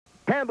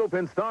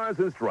Candlepin Stars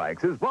and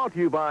Strikes is brought to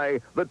you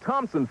by the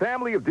Thompson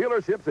family of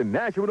dealerships in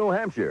Nashua, New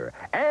Hampshire,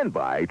 and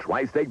by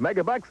Tri-State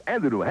Megabucks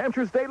and the New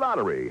Hampshire State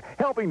Lottery,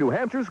 helping New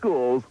Hampshire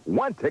schools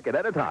one ticket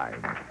at a time.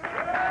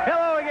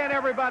 Hello again,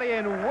 everybody,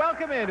 and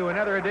welcome into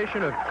another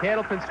edition of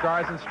Candlepin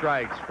Stars and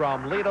Strikes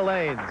from Leda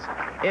Lanes.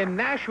 In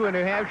Nashua,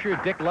 New Hampshire,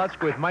 Dick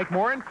Lutzk with Mike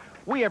Morin.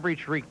 We have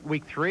reached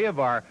week 3 of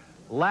our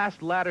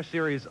last ladder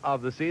series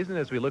of the season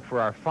as we look for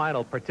our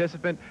final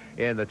participant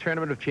in the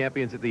Tournament of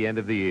Champions at the end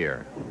of the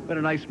year. Been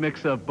a nice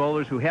mix of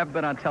bowlers who haven't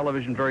been on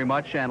television very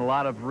much and a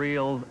lot of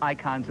real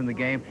icons in the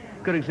game.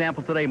 Good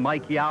example today,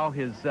 Mike Yow,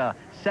 his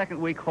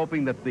second week,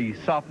 hoping that the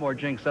sophomore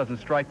jinx doesn't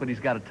strike, but he's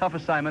got a tough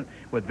assignment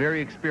with very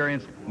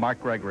experienced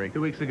Mark Gregory.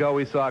 2 weeks ago,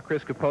 we saw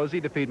Chris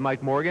Capozzi defeat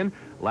Mike Morgan.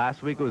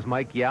 Last week, it was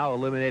Mike Yow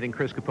eliminating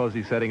Chris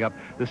Capozzi, setting up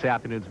this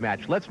afternoon's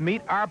match. Let's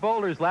meet our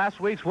bowlers. Last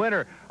week's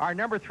winner, our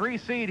number 3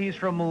 seed. He's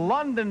from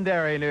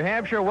Londonderry, New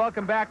Hampshire.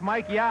 Welcome back,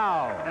 Mike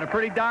Yow. And a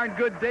pretty darn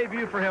good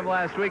debut for him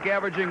last week,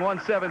 averaging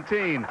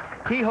 117.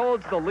 He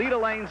holds the Leda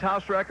Lanes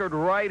house record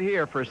right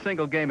here for a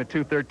single game at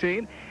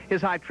 213.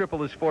 His high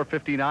triple is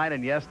 459,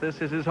 and yes,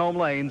 this is his home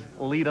lanes,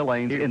 Leda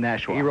Lanes in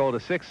Nashua. He rolled a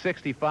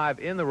 665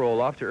 in the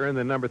roll-off to earn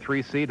the number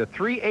 3 seed, a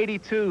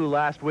 382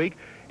 last week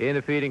in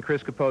defeating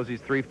Chris Capozzi's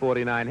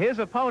 349. His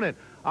opponent,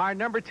 our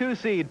number 2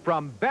 seed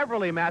from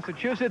Beverly,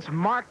 Massachusetts,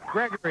 Mark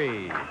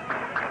Gregory.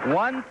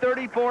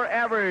 134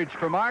 average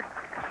for Mark.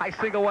 High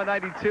single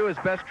 192. His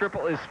best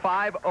triple is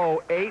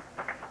 508.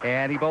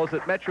 And he bowls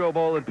at Metro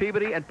Bowl in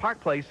Peabody and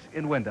Park Place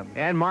in Wyndham.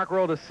 And Mark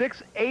rolled a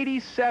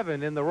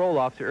 687 in the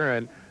roll-off to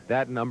earn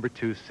that number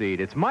 2 seed.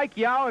 It's Mike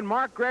Yow and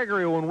Mark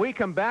Gregory when we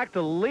come back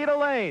to Leda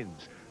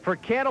Lanes for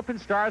Candlepin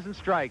Stars and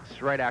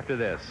Strikes right after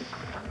this.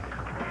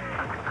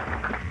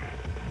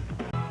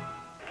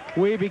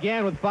 We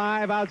began with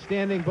 5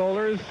 outstanding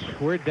bowlers.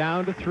 We're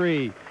down to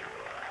 3.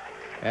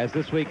 As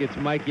this week it's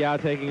Mike Yow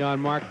taking on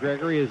Mark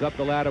Gregory. As up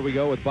the ladder we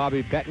go with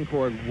Bobby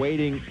Betancourt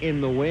waiting in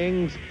the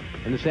wings.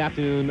 And this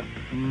afternoon,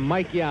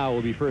 Mike Yow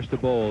will be first to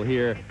bowl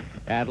here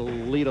at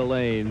Leda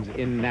Lanes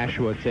in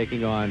Nashua,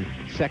 taking on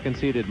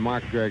second-seeded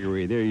Mark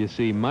Gregory. There you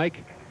see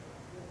Mike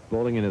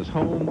bowling in his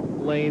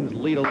home lanes,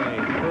 Leda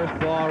Lanes. First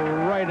ball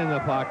right in the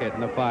pocket,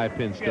 and the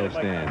 5-pin still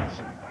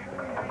stands.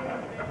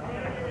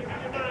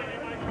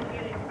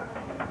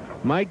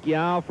 Mike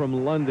Yow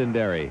from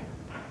Londonderry.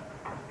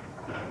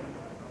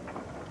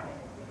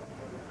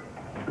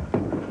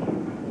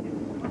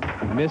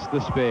 Missed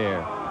the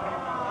spare.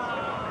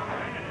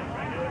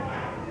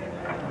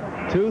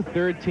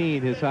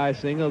 213, his high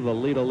single, the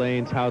Leda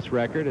Lanes house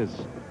record, as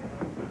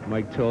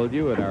Mike told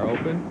you at our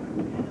open.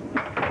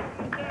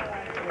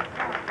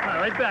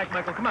 Right back,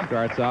 Michael, come on.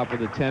 Starts off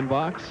with a 10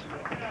 box.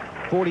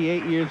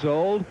 48 years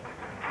old.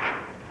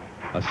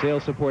 A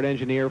sales support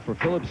engineer for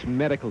Philips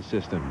Medical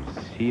Systems.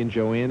 He and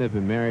Joanne have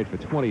been married for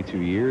 22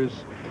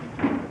 years.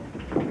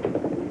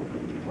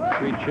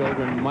 3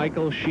 children,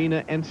 Michael,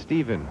 Sheena, and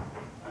Stephen.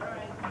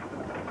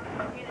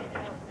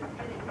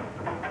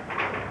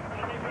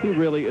 He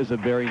really is a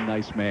very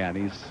nice man.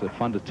 He's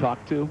fun to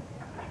talk to.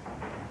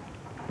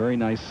 Very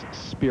nice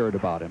spirit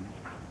about him.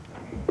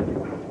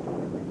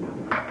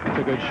 It's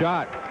a good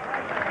shot.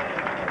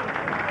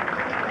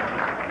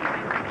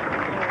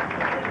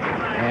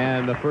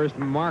 And the first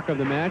mark of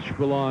the match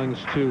belongs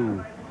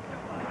to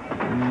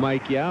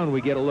Mike Yow, and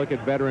we get a look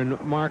at veteran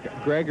Mark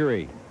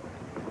Gregory.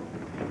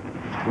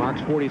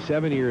 Mark's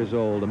 47 years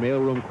old, a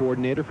mailroom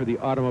coordinator for the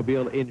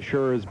Automobile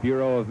Insurers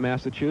Bureau of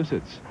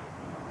Massachusetts.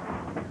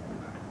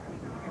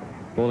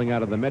 Bowling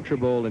out of the Metro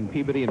Bowl in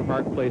Peabody and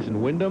Park Place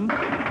in Wyndham.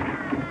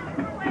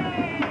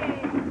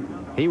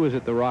 He was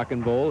at the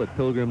Rockin' Bowl at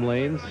Pilgrim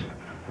Lanes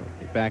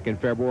back in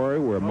February,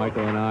 where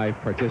Michael and I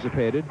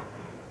participated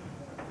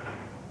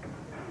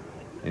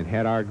and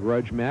had our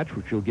grudge match,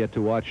 which you'll get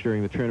to watch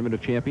during the Tournament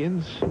of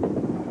Champions. All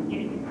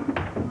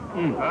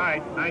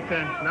right,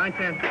 9-10,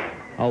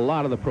 9-10. A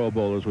lot of the pro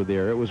bowlers were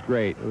there. It was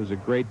great. It was a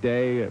great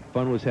day.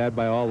 Fun was had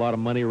by all. A lot of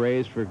money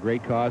raised for a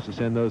great cause to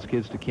send those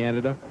kids to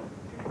Canada.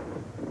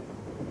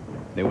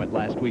 They went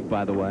last week,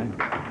 by the way.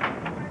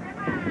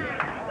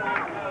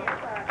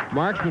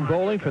 Mark's been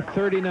bowling for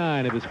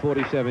 39 of his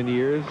 47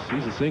 years.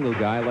 He's a single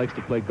guy, likes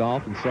to play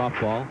golf and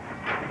softball.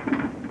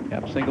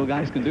 Yep, single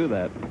guys can do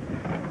that.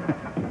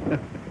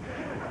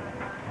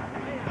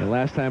 And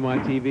last time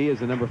on TV as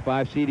the number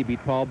 5 seed, he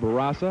beat Paul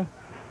Barassa,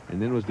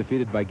 and then was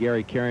defeated by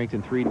Gary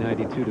Carrington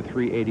 392 to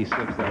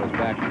 386. That was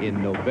back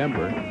in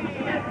November.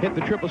 Hit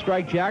the triple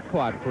strike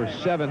jackpot for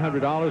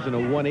 $700 in a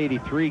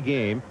 183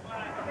 game.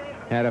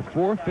 Had a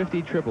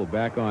 450 triple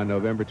back on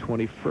November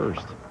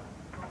 21st.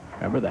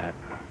 Remember that.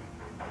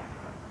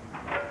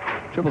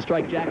 Triple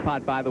strike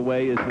jackpot, by the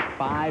way, is at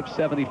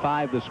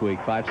 575 this week.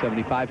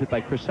 575 hit by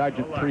Chris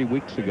Sargent 3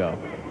 weeks ago.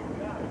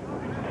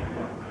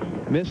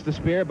 Missed the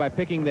spare by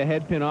picking the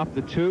head pin off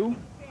the 2.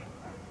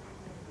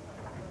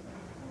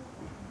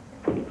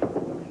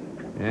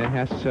 And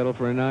has to settle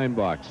for a 9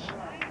 box.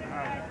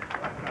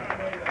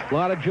 A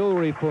lot of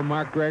jewelry for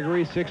Mark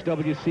Gregory. 6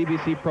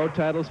 WCBC Pro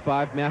titles,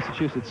 5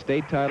 Massachusetts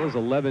state titles,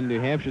 11 New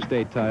Hampshire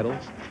state titles.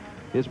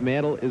 His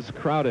mantle is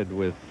crowded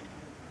with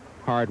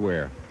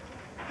Hardware.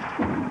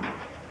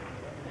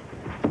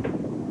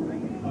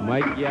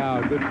 Mike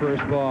Yow, good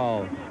first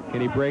ball. Can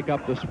he break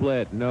up the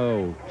split?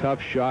 No.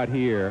 Tough shot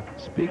here.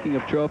 Speaking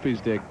of trophies,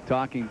 Dick,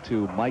 talking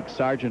to Mike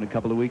Sargent a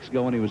couple of weeks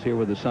ago when he was here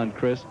with his son,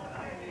 Chris.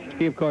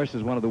 He, of course,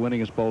 is one of the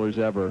winningest bowlers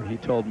ever. He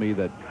told me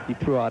that he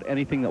threw out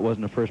anything that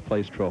wasn't a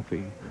first-place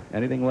trophy.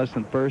 Anything less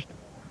than first,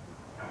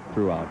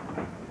 threw out.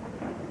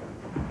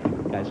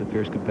 Guy's a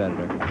fierce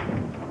competitor.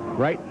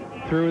 Right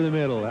through the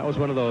middle. That was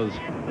one of those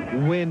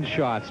wind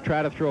shots.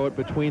 Try to throw it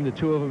between the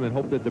two of them and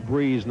hope that the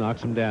breeze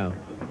knocks him down.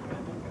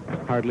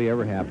 Hardly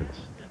ever happens.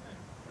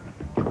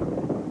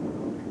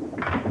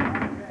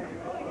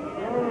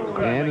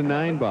 And a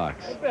 9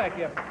 box.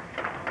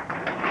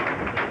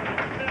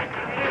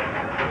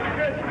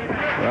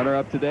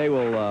 Runner-up today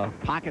will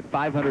pocket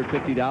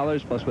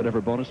 $550 plus whatever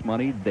bonus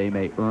money they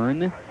may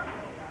earn.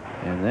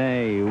 And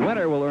the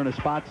winner will earn a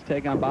spot to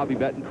take on Bobby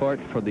Betancourt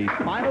for the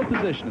final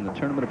position in the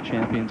Tournament of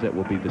Champions that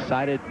will be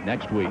decided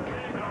next week.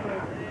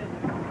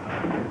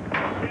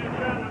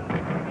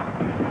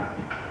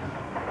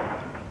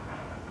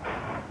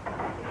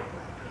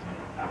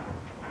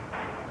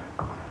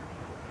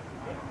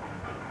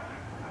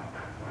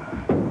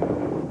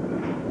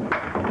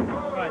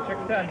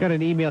 Got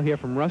an email here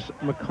from Russ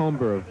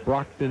McComber of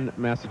Brockton,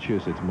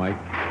 Massachusetts. Mike.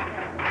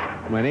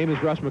 My name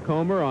is Russ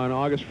McComber. On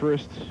August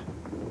 1st,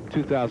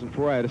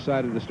 2004, I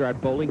decided to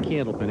start bowling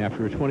Candlepin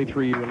after a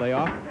 23-year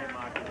layoff.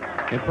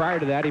 And prior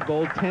to that, he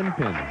bowled 10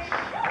 pins.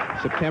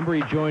 In September,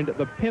 he joined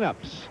the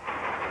Pinups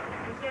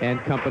and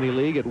Company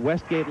League at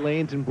Westgate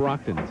Lanes in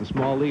Brockton. It's a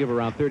small league of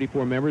around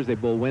 34 members. They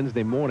bowl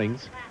Wednesday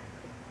mornings.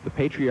 The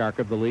patriarch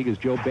of the league is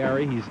Joe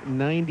Barry. He's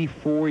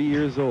 94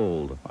 years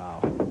old. Wow.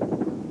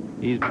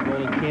 He's been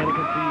bowling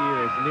Candlepin for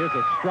years. And there's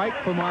a strike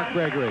for Mark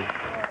Gregory.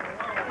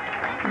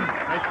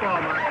 Nice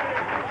ball, Mark.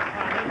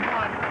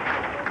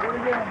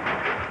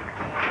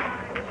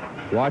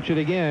 Watch it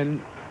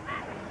again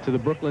to the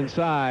Brooklyn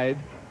side.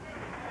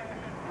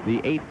 The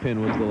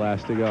 8-pin was the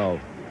last to go.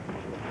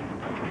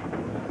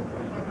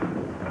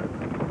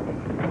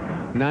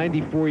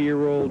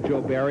 94-year-old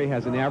Joe Barry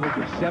has an average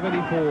of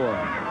 74.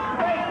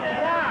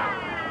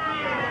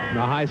 A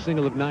high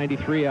single of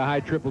 93, a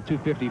high triple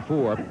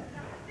 254.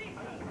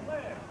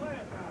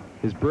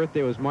 His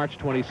birthday was March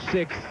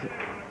 26th,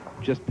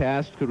 just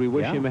passed. Could we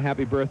wish him a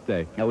happy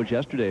birthday? That was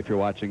yesterday if you're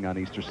watching on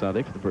Easter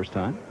Sunday for the first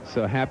time.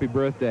 So happy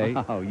birthday.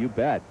 Oh, you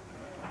bet.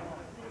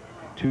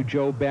 To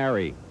Joe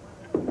Barry.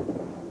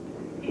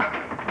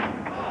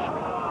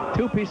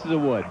 2 pieces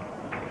of wood.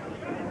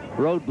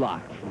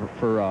 Roadblock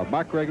for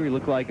Mark Gregory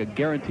looked like a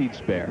guaranteed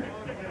spare.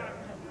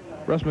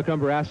 Russ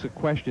McCumber asks a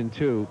question,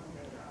 too.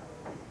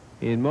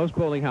 In most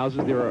bowling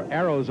houses, there are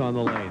arrows on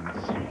the lanes.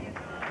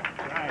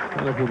 I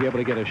don't know if we'll be able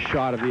to get a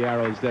shot of the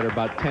arrows that are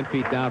about 10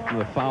 feet down from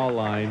the foul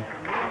line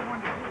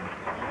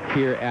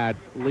here at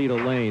Leda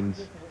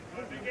Lanes.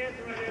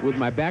 With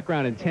my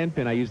background in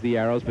 10-pin, I use the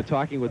arrows, but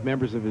talking with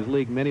members of his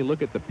league, many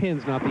look at the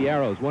pins, not the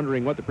arrows,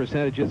 wondering what the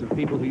percentage is of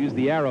people who use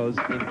the arrows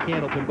in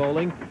Candlepin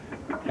bowling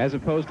as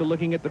opposed to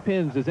looking at the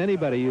pins. Does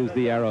anybody use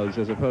the arrows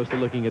as opposed to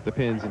looking at the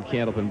pins in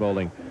Candlepin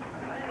bowling?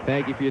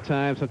 Thank you for your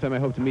time. Sometime I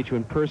hope to meet you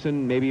in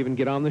person, maybe even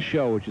get on the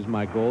show, which is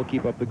my goal.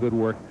 Keep up the good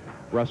work.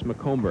 Russ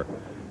McComber.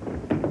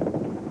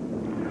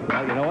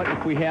 Well, you know what?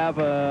 If we have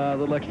a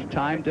little extra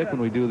time, Dick,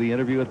 when we do the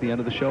interview at the end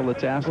of the show,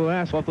 let's ask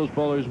both those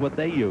bowlers what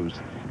they use.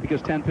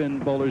 Because 10-pin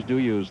bowlers do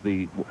use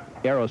the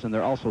arrows, and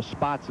there are also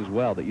spots as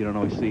well that you don't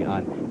always see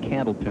on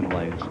Candlepin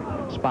lanes.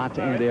 Spots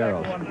and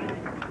arrows.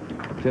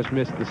 Just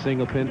missed the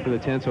single pin for the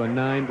 10, so a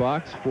 9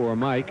 box for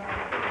Mike.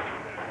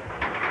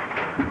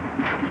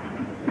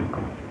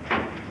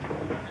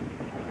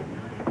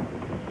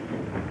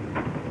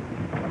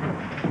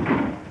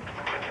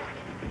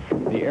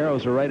 The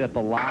arrows are right at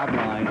the lob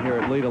line here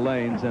at Leda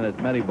Lanes and at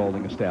many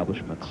bowling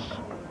establishments.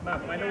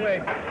 Find a way.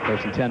 Of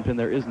course, in 10-pin,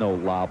 there is no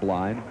lob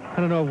line. I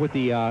don't know if with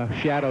the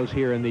shadows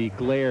here and the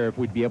glare, if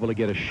we'd be able to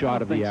get a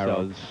shot of the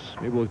arrows.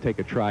 So. Maybe we'll take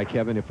a try,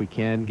 Kevin, if we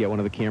can, get one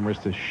of the cameras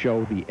to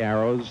show the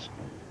arrows.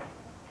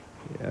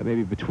 Yeah,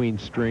 maybe between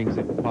strings,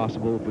 if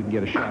possible, if we can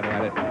get a shot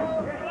at it.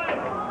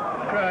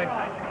 Try.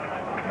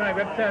 All right,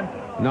 we have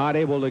 10. Not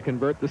able to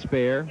convert the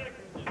spare.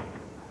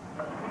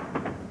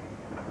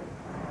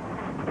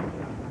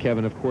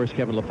 Kevin, of course,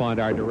 Kevin LaFond,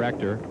 our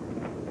director.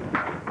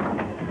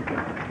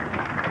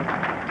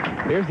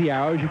 There's the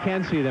arrows. You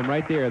can see them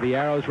right there. The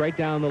arrows right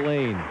down the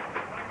lane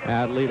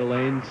at Leda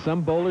Lane.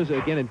 Some bowlers,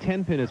 again, in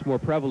 10-pin, it's more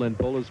prevalent.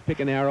 Bowlers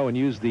pick an arrow and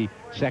use the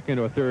second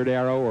or third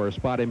arrow or a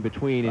spot in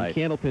between. In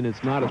Candlepin,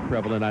 it's not as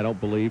prevalent, I don't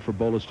believe, for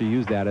bowlers to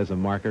use that as a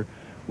marker.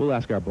 We'll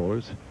ask our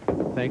bowlers.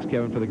 Thanks,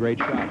 Kevin, for the great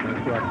shot.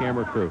 Thanks to our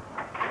camera crew.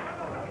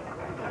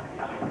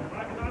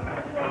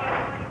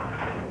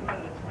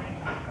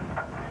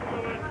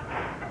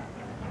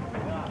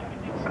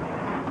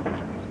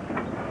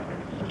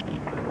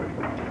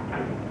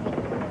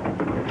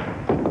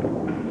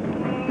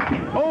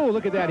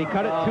 Look at that. He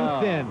cut it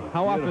too thin.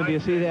 How often do you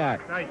see that?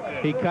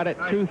 He cut it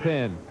too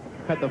thin.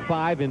 Cut the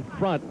 5 in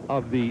front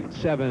of the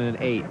 7 and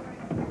 8.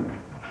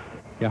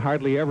 You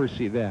hardly ever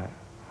see that.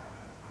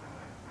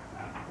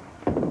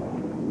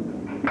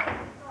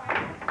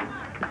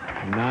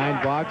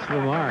 9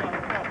 for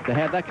Mark. To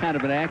have that kind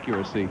of an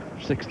accuracy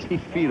 60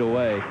 feet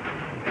away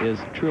is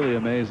truly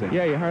amazing.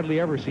 Yeah, you hardly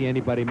ever see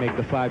anybody make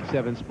the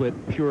 5-7 split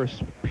pure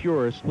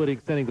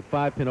splitting, sending the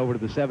 5-pin over to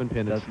the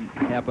 7-pin. Doesn't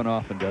happen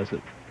often, does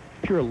it?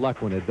 Pure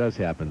luck when it does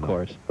happen, though. Of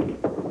course.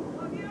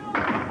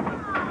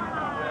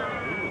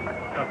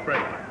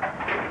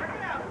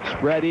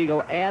 Spread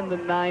eagle and the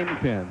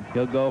 9-pin.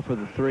 He'll go for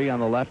the 3 on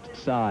the left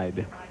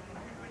side.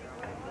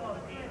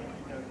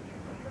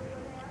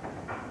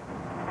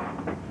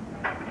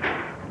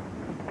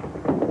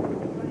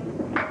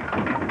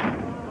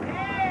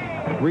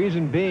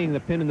 Reason being, the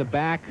pin in the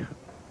back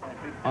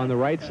on the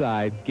right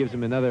side gives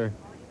him another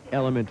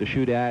element to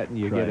shoot at, and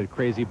you get a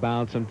crazy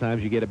bounce.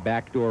 Sometimes you get a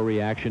backdoor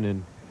reaction,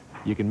 and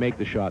you can make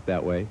the shot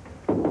that way.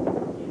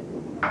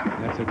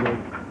 That's a good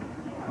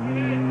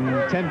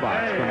 10 for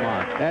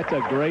Mark. That's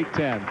a great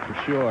 10 for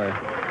sure.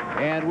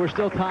 And we're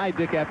still tied,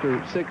 Dick,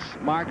 after 6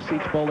 marks,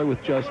 each bowler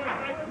with just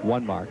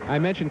 1 mark. I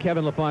mentioned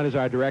Kevin LaFont is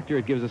our director.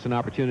 It gives us an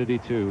opportunity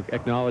to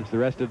acknowledge the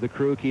rest of the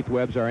crew. Keith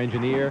Webb's our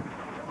engineer.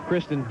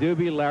 Kristen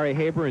Doobie, Larry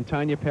Haber, and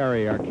Tanya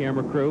Perry, our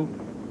camera crew,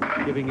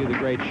 giving you the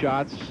great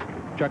shots.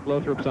 Chuck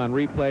Lothrop's on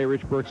replay,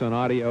 Rich Burke's on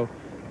audio.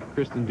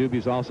 Kristen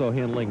Doobie's also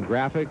handling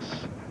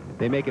graphics.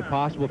 They make it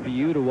possible for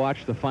you to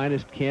watch the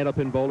finest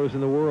Candlepin bowlers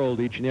in the world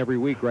each and every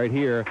week right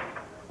here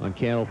on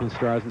Candlepin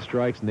Stars and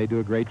Strikes, and they do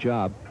a great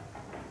job.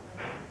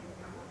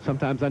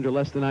 Sometimes under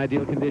less than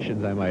ideal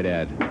conditions, I might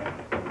add.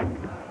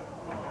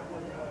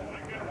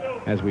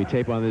 As we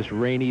tape on this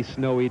rainy,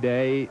 snowy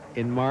day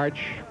in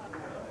March,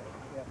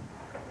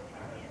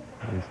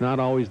 it's not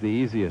always the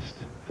easiest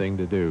thing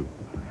to do.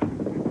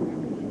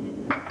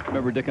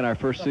 Remember, Dick, in our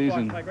first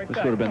season, this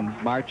would have been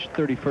March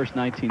 31st,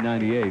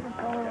 1998.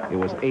 It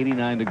was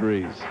 89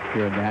 degrees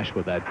here in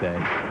Nashua that day.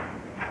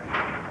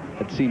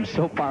 It seems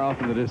so far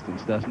off in the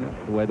distance, doesn't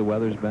it, the way the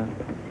weather's been?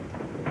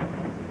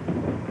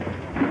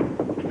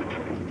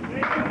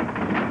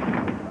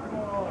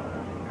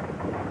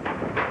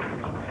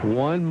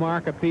 One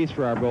mark apiece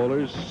for our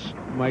bowlers.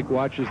 Mike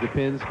watches the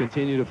pins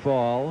continue to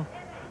fall.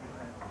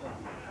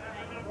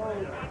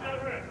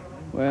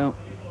 Well,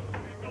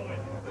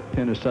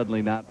 pin is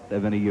suddenly not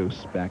of any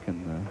use back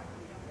in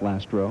the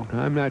last row.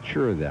 I'm not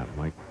sure of that,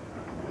 Mike.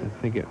 I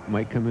think it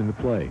might come into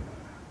play.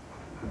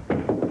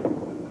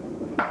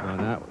 No,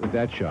 not with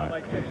that shot.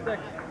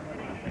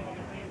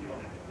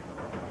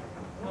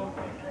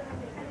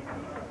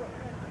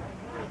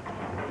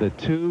 The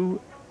 2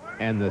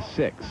 and the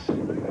 6.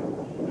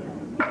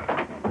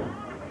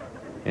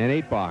 And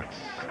 8 box.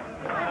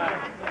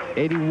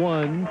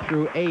 81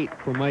 through 8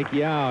 for Mike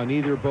Yow.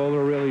 Neither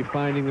bowler really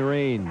finding the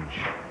range.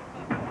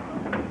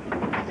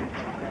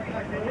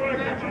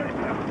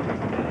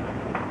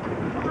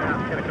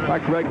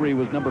 Mark Gregory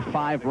was number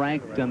 5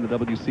 ranked in the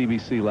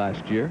WCBC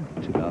last year,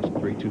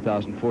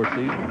 2003-2004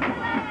 season.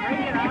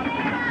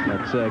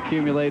 That's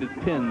accumulated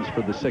pins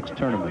for the 6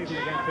 tournaments.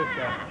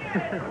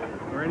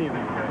 Or any of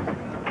these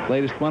guys.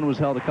 Latest one was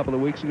held a couple of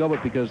weeks ago,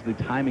 but because of the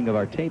timing of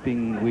our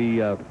taping, we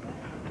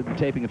did the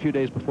taping a few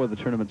days before the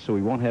tournament, so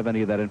we won't have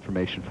any of that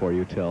information for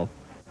you till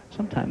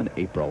sometime in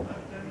April.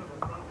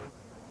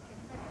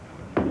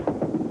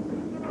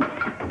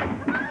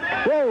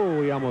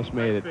 Whoa, he almost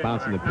made it,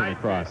 bouncing the pin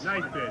across.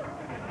 Nice bit.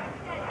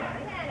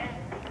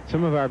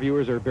 Some of our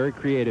viewers are very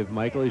creative,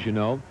 Michael, as you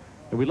know.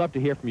 And we'd love to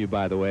hear from you,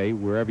 by the way,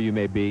 wherever you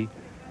may be.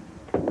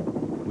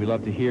 We'd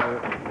love to hear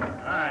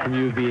from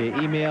you via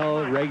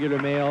email, regular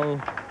mail.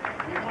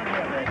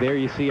 There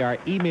you see our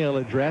email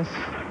address.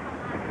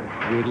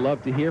 We'd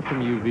love to hear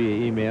from you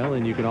via email,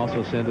 and you can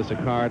also send us a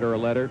card or a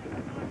letter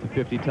to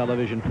 50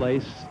 Television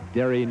Place,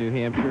 Derry, New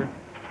Hampshire,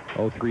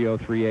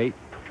 03038.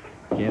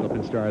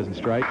 Candlepin Stars and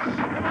Strikes.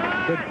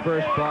 Good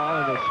first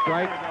ball and a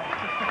strike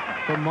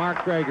from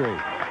Mark Gregory.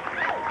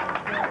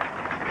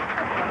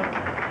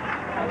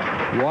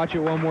 Watch it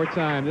one more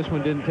time. This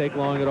one didn't take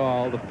long at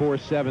all. The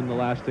 4-7 the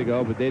last to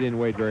go, but they didn't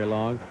wait very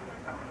long.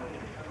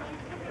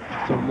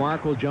 So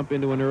Mark will jump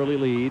into an early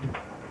lead.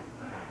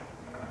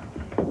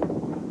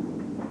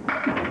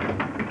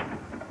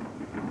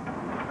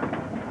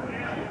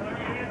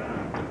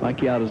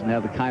 Mike Yow doesn't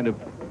have the kind of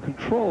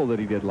control that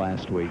he did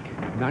last week.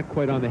 Not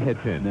quite on the head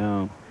pin.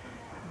 No.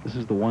 This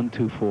is the 1,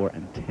 2, 4,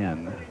 and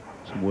 10.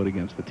 Some wood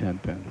against the 10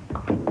 pin.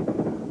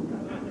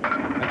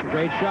 That's a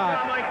great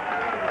shot.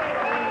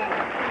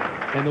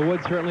 And the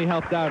wood certainly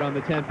helped out on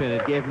the 10 pin.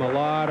 It gave him a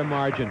lot of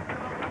margin.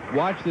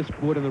 Watch this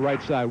wood on the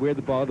right side. Where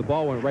the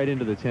ball went right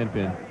into the 10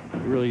 pin. He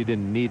really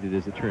didn't need it,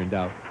 as it turned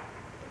out.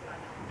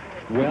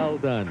 Well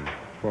done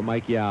for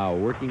Mike Yow,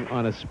 working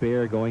on a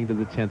spare going to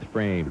the 10th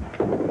frame.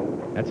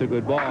 That's a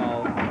good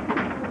ball.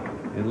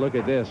 And look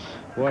at this.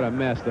 What a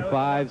mess. The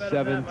 5,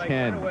 7,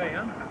 10.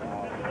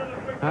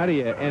 How do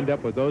you end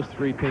up with those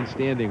 3 pins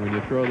standing when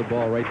you throw the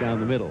ball right down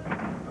the middle?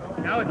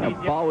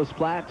 The ball was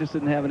flat, just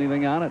didn't have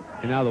anything on it.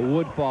 And now the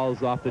wood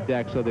falls off the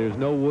deck, so there's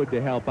no wood to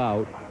help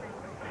out,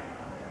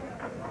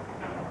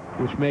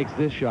 which makes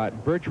this shot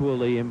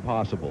virtually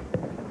impossible.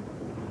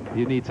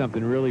 You need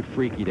something really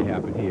freaky to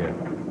happen here.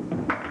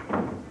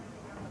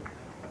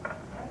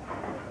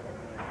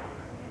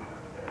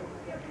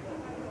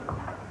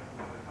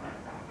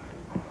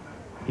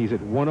 He's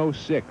at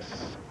 106.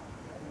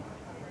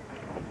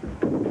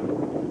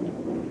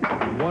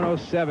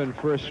 107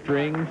 first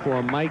string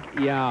for Mike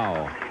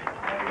Yow.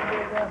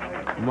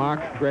 Mark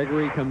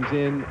Gregory comes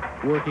in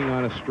working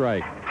on a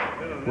strike.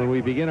 When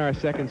we begin our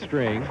second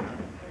string,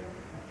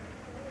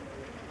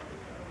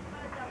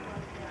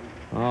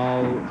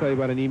 I'll tell you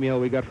about an email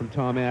we got from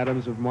Tom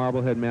Adams of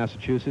Marblehead,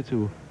 Massachusetts,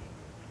 who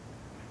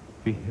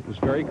was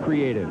very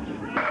creative. 2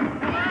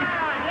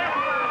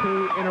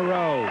 in a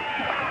row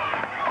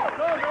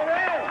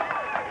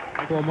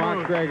for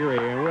Mark Gregory,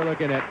 and we're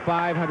looking at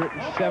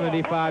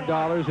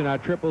 $575 in our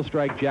triple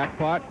strike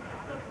jackpot.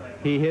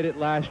 He hit it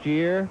last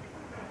year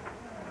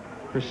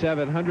for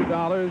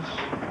 $700,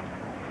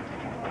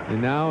 and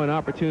now an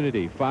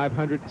opportunity,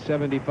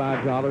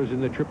 $575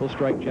 in the triple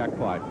strike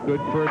jackpot.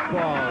 Good first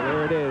ball.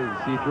 There it is.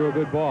 He threw a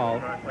good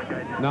ball.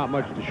 Not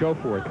much to show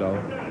for it,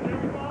 though.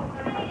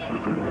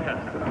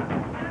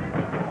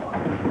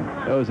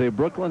 That was a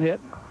Brooklyn hit.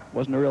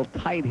 Wasn't a real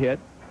tight hit.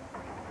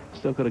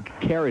 Still could have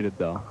carried it,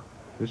 though.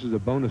 This is a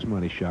bonus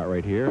money shot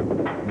right here.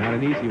 Not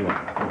an easy one.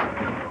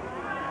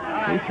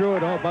 He threw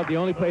it all about the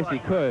only place he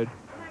could.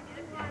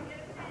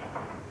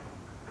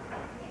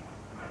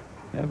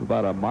 They have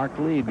about a marked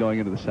lead going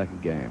into the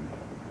second game.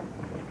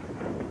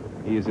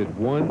 He is at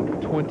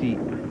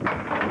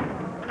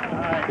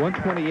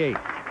 128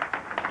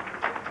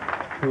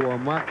 for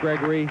Mark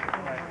Gregory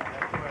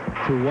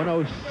to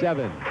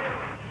 107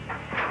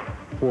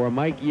 for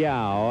Mike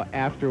Yow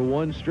after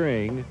one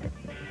string.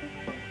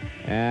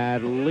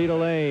 At Leda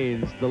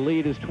Lanes, the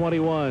lead is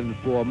 21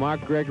 for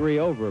Mark Gregory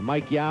over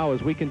Mike Yow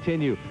as we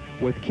continue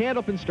with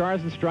Candlepin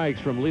Stars and Strikes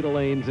from Leda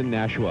Lanes in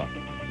Nashua.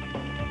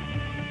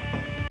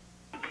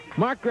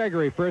 Mark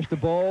Gregory first to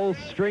bowl,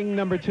 string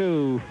number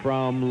 2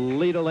 from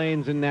Leda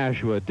Lanes in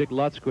Nashua. Dick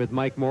Lutzk with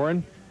Mike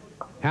Morin.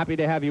 Happy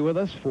to have you with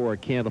us for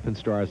Candlepin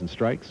Stars and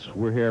Strikes.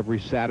 We're here every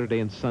Saturday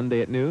and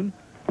Sunday at noon.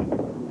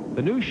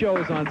 The new show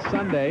is on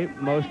Sunday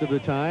most of the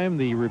time.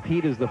 The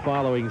repeat is the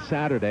following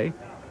Saturday.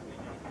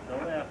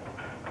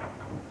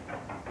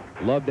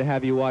 Love to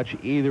have you watch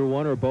either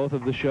one or both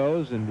of the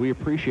shows, and we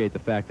appreciate the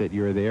fact that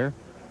you're there.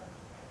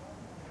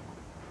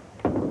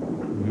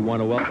 We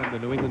want to welcome the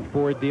New England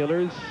Ford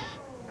dealers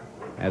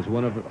as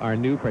one of our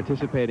new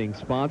participating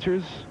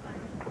sponsors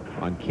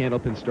on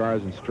Candlepin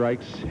Stars and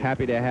Strikes.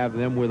 Happy to have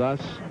them with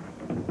us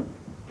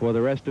for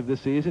the rest of the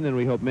season, and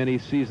we hope many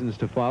seasons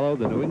to follow.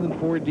 The New England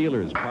Ford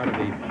dealers, part of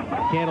the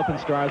Candlepin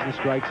Stars and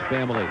Strikes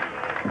family.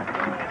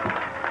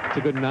 It's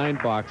a good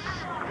 9-box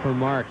for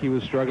Mark. He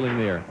was struggling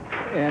there.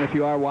 And if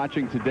you are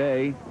watching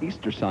today,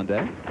 Easter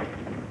Sunday,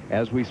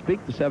 as we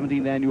speak, the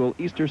 17th annual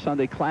Easter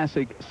Sunday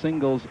Classic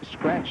Singles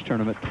Scratch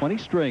Tournament, 20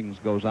 strings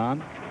goes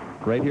on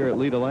right here at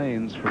Leda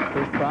Lanes for the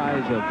first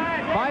prize of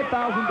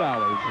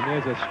 $5,000. And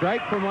there's a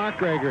strike for Mark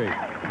Gregory.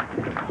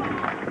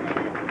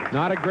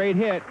 Not a great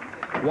hit.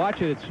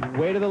 Watch it. It's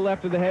way to the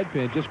left of the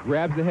headpin. Just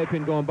grabs the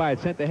headpin going by.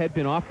 It sent the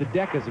headpin off the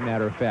deck, as a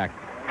matter of fact.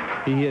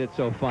 He hit it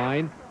so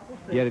fine,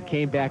 yet it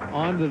came back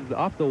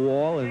off the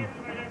wall and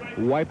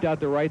wiped out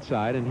the right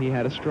side, and he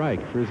had a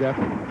strike for his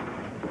effort.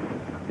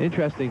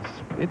 Interesting.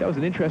 That was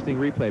an interesting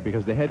replay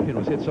because the headpin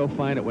was hit so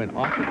fine it went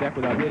off the deck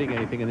without hitting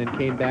anything and then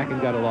came back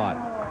and got a lot.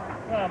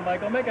 Come on,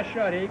 Michael, make a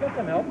shot here. You got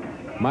some help.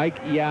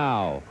 Mike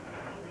Yow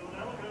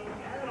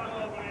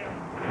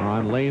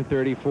on lane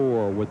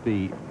 34 with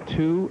the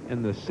 2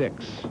 and the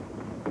 6.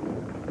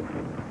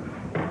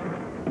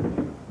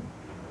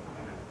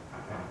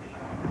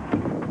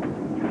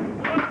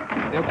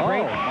 A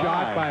great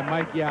shot by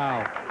Mike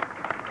Yow.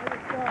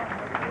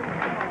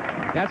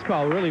 That's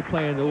called really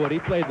playing the wood. He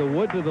played the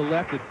wood to the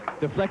left. It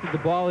deflected the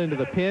ball into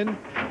the pin,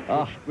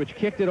 which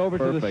kicked it over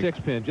to the 6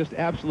 pin. Just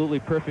absolutely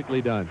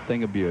perfectly done.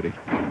 Thing of beauty.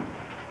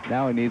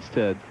 Now he needs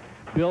to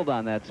build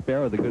on that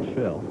spare with a good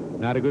fill.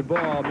 Not a good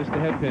ball, missed the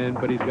headpin,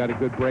 but he's got a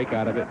good break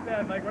out of it.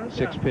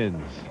 6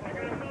 pins.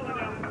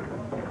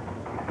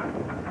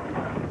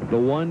 The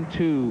 1,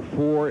 2,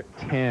 4,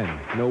 10.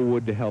 No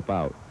wood to help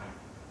out.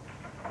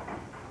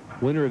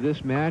 Winner of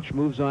this match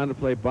moves on to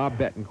play Bob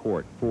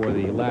Betancourt for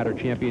the Ladder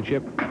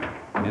Championship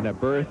and a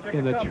berth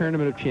in the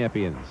Tournament of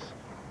Champions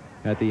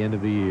at the end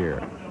of the year,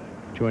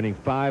 joining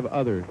 5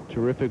 other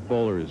terrific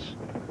bowlers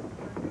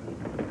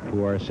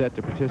who are set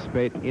to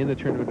participate in the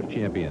Tournament of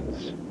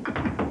Champions.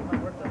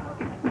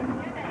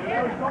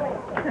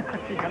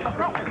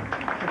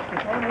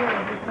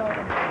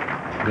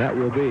 That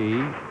will be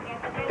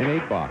an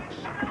 8-box.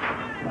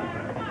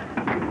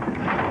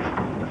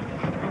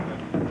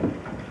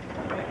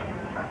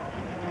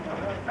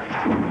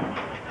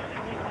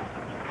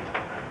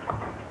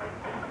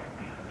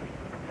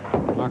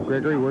 Mark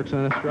Gregory works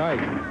on a strike.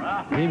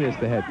 He missed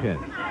the head pin.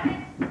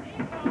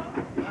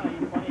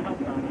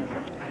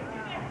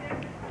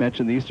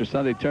 Mentioned the Easter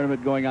Sunday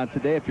tournament going on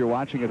today. If you're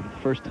watching it for the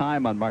first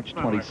time on March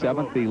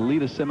 27th, the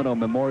Lita Semino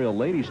Memorial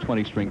Ladies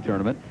 20-string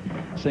tournament.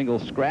 Single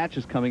scratch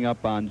is coming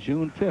up on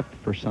June 5th,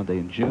 first Sunday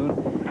in June.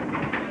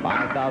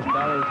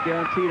 $5,000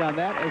 guaranteed on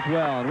that as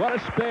well. And what a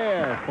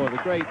spare for the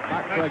great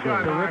Mark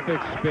Gregory.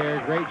 Terrific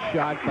spare. Great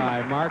shot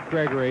by Mark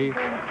Gregory.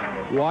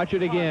 Watch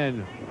it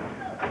again.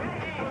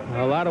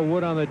 A lot of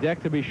wood on the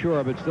deck to be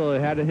sure, but still it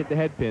had to hit the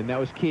head pin. That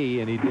was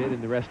key, and he did,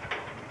 and the rest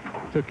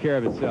took care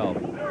of itself.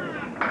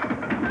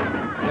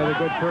 Another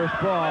good first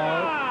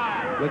ball.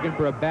 Looking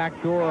for a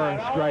backdoor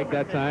strike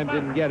that time.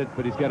 Didn't get it,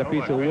 but he's got a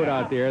piece of wood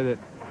out there that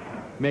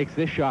makes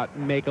this shot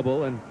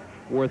makeable and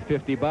worth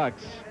 $50.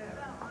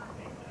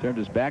 Turned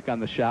his back on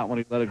the shot when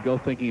he let it go,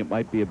 thinking it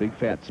might be a big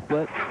fat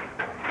split.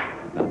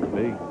 Not to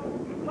be. 3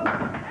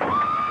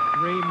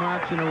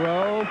 marks in a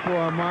row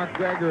for Mark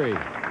Gregory.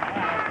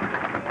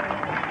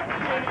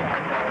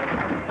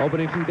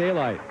 Opening some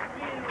daylight.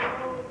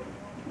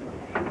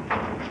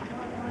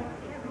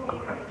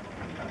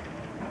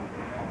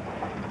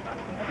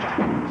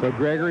 So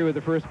Gregory with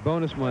the first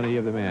bonus money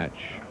of the match.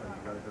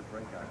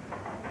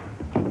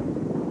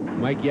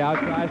 Mike Yow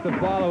tries to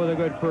follow with a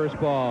good first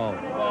ball.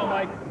 Oh,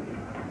 Mike.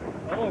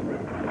 Over.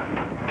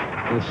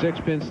 The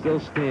 6-pin still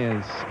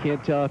stands.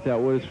 Can't tell if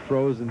that wood is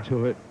frozen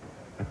to it.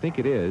 I think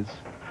it is.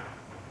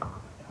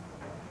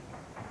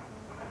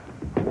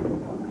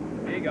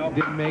 There you go.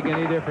 Didn't make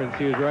any difference.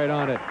 He was right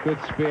on it. Good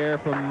spare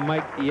from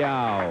Mike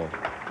Yow.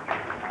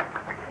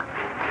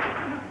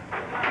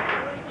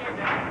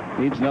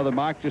 Needs another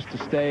mark just to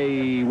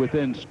stay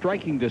within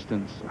striking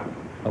distance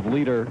of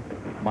leader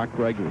Mark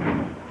Gregory.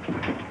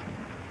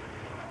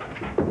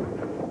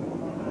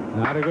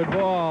 Not a good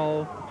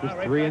ball. Just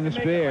 3 in the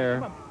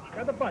spare.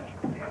 Grab the punch.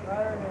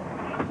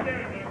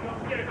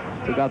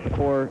 Took out the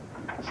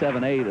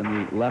 4-7-8 in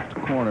the left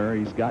corner.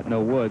 He's got no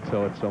wood,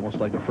 so it's almost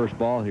like the first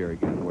ball here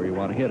again, where you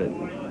want to hit it.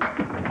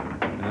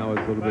 Now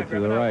it's a little bit to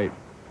the right.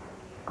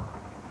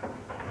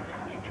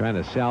 Trying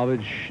to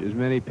salvage as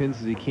many pins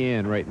as he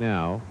can right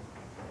now.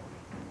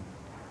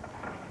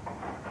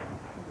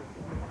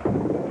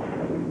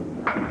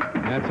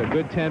 That's a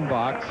good 10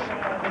 box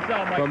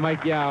for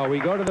Mike Yow. We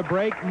go to the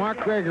break.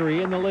 Mark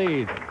Gregory in the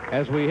lead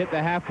as we hit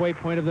the halfway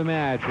point of the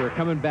match. We're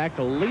coming back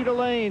to Leda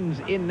Lanes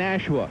in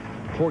Nashua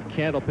for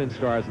Candlepin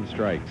Stars and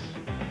Strikes.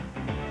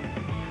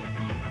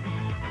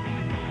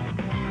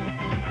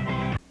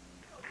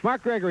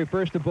 Mark Gregory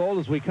first to bowl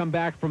as we come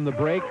back from the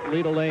break.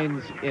 Leda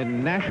Lanes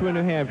in Nashua,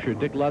 New Hampshire.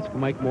 Dick Lutzke,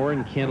 Mike Moore,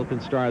 and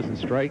Candlepin Stars and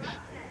Strikes.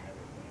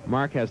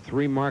 Mark has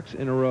 3 marks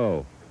in a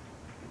row.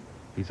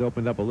 He's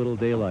opened up a little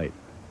daylight.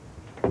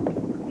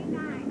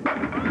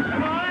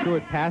 Threw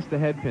it past the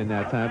head pin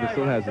that time, but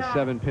still has a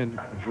 7-pin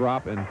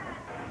drop and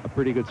a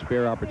pretty good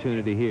spare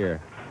opportunity here.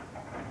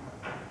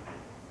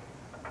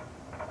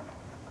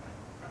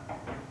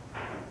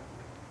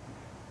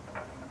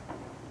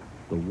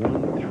 The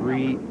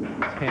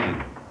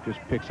 1-3-10 just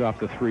picks off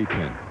the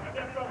 3-pin.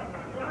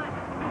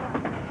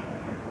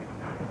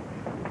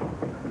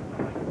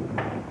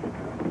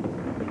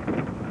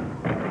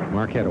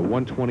 Mark had a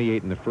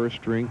 128 in the first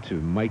string to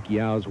Mike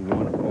Yow's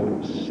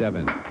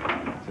 107.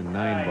 It's a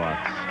 9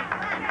 box.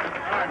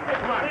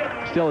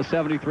 Still a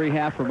 73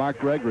 half for Mark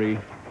Gregory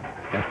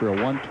after a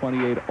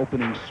 128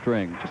 opening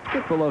string, just a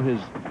bit below his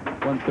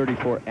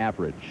 134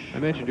 average. I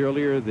mentioned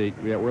earlier that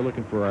we're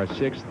looking for our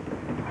 6th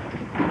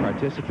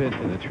participant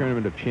in the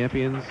Tournament of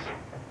Champions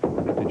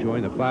to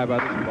join the 5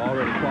 others who've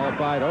already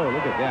qualified. Oh,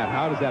 look at that.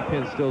 How does that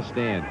pin still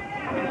stand?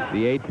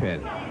 The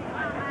 8-pin.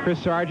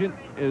 Chris Sargent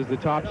is the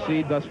top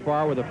seed thus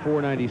far with a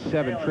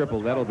 497 triple.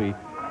 That'll be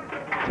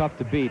tough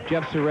to beat.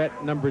 Jeff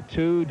Surrett, number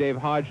 2. Dave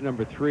Hodge,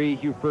 number 3.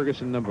 Hugh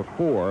Ferguson, number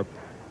 4.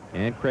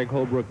 And Craig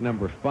Holbrook,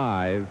 number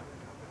 5.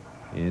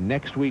 And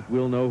next week,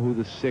 we'll know who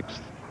the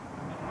 6th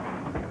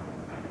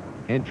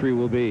entry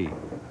will be.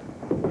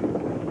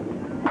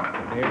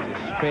 There's a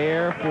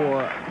spare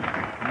for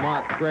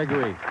Mark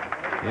Gregory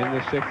in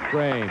the 6th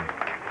frame.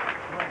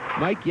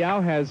 Mike Yow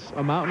has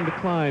a mountain to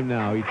climb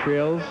now. He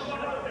trails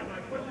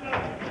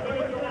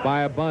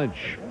by a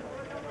bunch.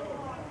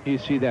 You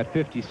see that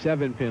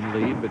 57-pin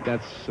lead, but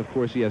that's, of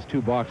course, he has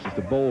 2 boxes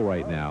to bowl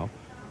right now.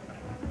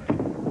 He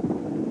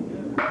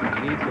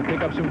needs to pick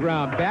up some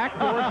ground.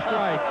 Backdoor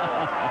strike.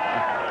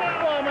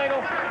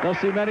 Don't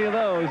see many of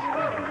those.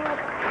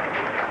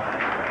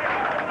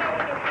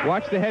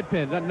 Watch the head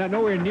pin. Not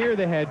nowhere near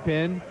the head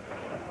pin.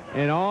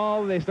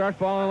 And they start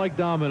falling like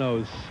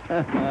dominoes.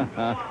 You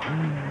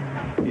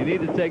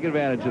need to take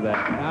advantage of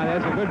that. Now,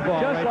 that's a good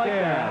ball Just right like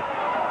there.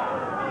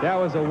 That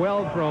was a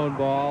well-thrown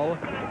ball.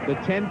 The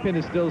 10-pin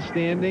is still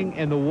standing,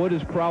 and the wood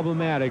is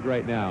problematic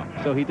right now.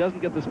 So he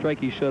doesn't get the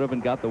strike he should have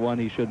and got the one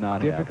he should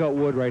not have. Difficult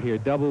wood right here.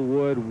 Double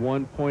wood,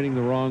 one pointing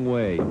the wrong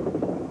way.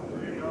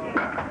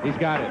 He's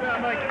got it.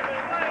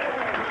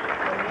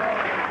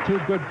 2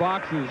 good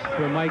boxes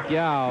for Mike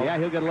Yow. Yeah,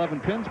 he'll get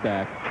 11 pins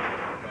back.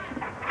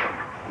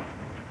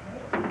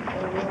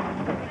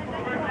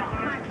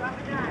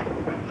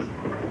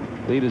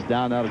 Lead is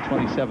down now to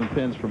 27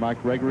 pins for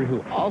Mark Gregory,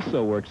 who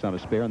also works on a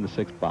spare in the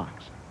 6th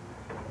box.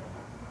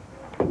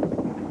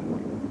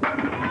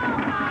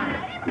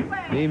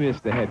 He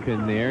missed the head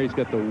pin there. He's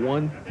got the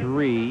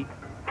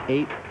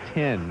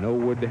 1-3-8-10. No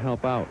wood to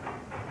help out.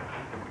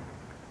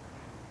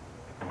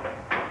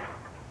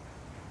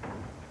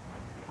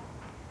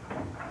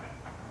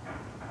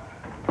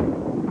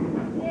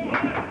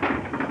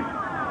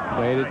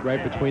 Played it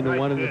right between the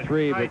 1 and the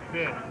 3, but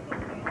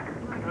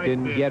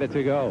didn't get it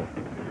to go.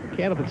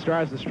 Candlepin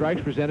Stars and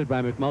Strikes presented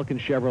by McMulkin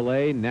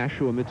Chevrolet,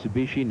 Nashua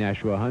Mitsubishi,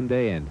 Nashua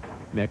Hyundai, and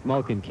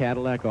McMulkin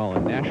Cadillac, all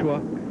in Nashua.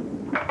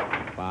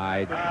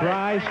 By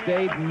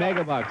Tri-State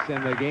Megabucks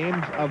and the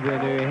games of the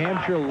New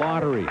Hampshire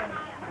Lottery.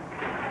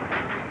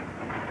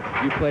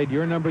 You played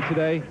your number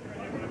today?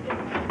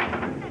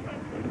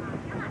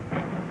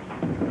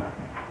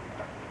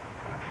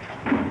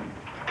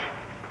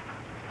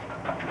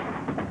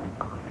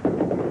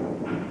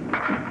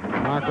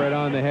 Mark right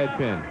on the head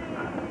pin.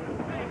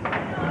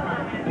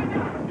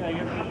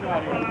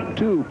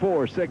 2,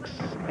 4, 6,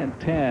 and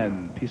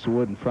 10. Piece of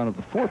wood in front of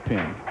the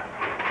 4-pin.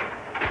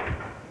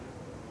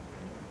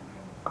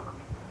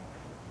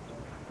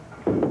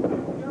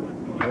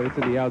 Right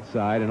to the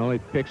outside and only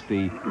picks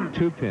the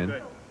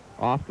 2-pin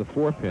off the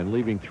 4-pin,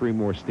 leaving 3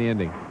 more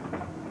standing.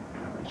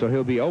 So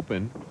he'll be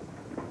open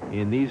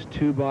in these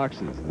 2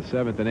 boxes, the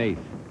 7th and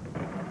 8th.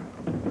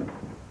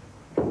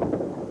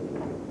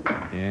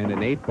 And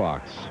an 8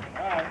 box.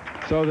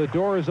 So the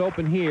door is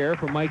open here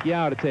for Mike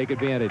Yow to take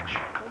advantage.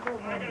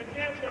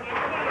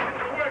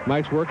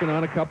 Mike's working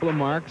on a couple of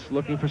marks,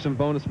 looking for some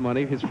bonus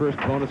money, his first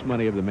bonus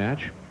money of the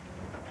match.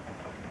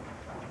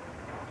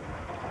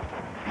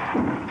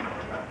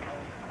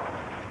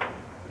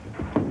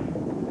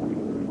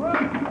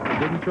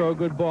 Didn't throw a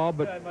good ball,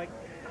 but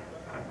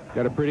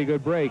got a pretty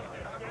good break.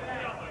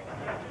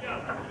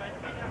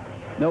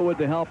 No wood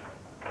to help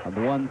on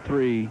the 1,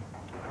 3,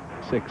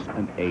 6,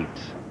 and 8.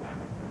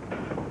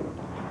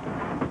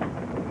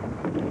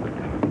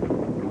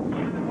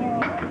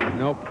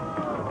 Nope.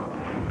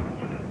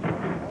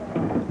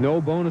 No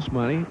bonus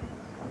money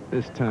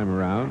this time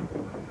around.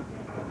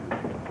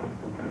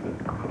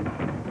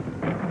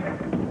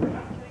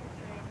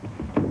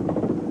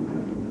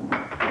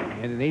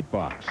 And an 8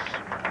 box.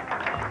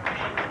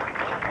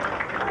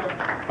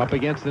 Up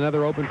against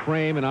another open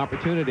frame, an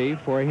opportunity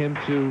for him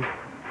to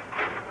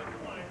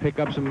pick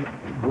up some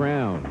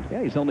ground.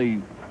 Yeah, he's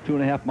only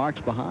 2.5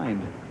 marks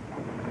behind.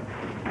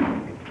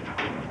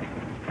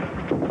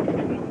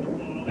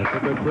 That's a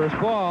good first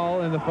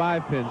ball, and the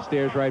 5-pin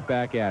stares right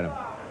back at him.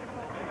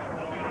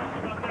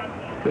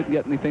 Couldn't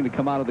get anything to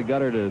come out of the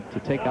gutter to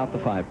take out the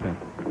 5-pin.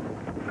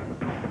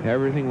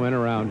 Everything went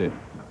around it.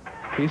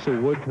 Piece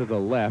of wood to the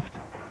left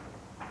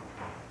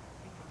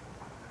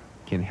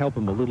can help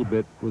him a little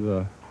bit with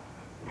a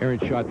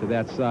errant shot to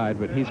that side,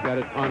 but he's got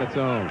it on its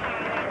own.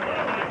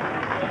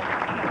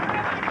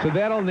 So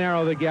that'll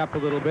narrow the gap a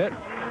little bit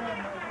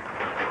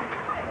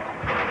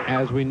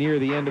as we near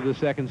the end of the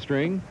 2nd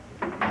string.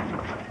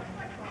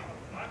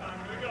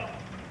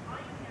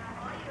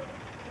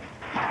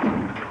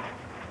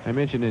 I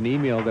mentioned an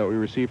email that we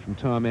received from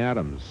Tom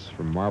Adams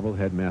from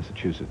Marblehead,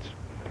 Massachusetts.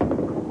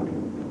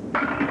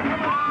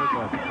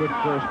 Good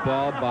first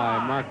ball by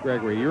Mark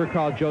Gregory. You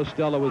recall Joe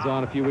Stella was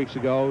on a few weeks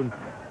ago and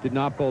did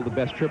not bowl the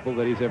best triple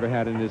that he's ever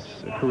had in his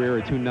career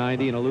at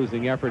 290 in a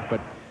losing effort,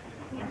 but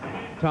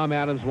Tom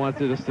Adams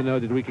wanted us to know,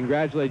 did we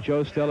congratulate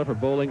Joe Stella for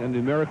bowling a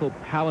numerical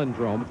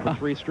palindrome for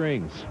 3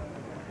 strings,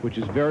 which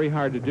is very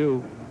hard to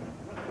do.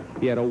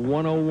 He had a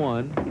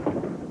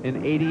 101,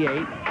 an 88,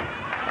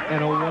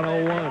 and a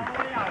 101.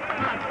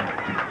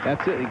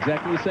 That's it,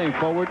 exactly the same,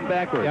 forward and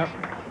backwards. Yep.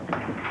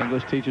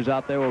 English teachers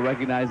out there will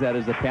recognize that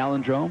as a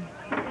palindrome.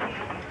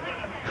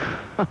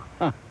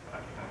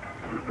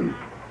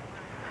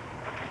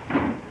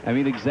 I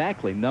mean,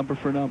 exactly, number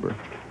for number.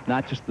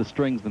 Not just the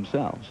strings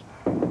themselves,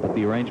 but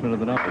the arrangement of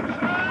the numbers.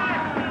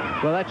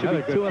 Well, that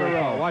should be 2 in a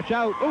row. Watch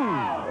out.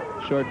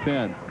 Ooh. Short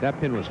pin. That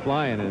pin was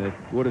flying, and it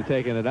would have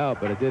taken it out,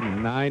 but it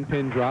didn't.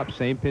 9-pin drop,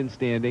 same pin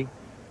standing.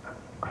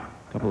 A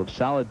couple of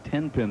solid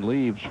 10-pin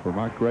leaves for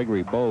Mark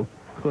Gregory. Both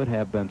could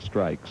have been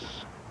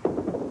strikes.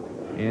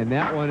 And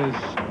that one is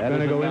going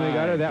to go in the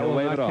gutter. That will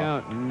not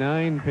count.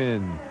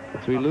 9-pin.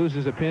 So he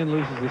loses a pin,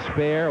 loses the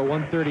spare. A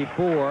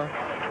 134.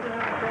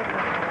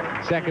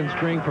 2nd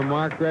string for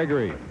Mark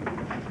Gregory.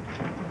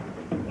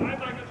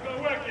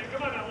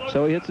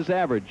 So he hits his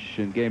average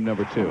in game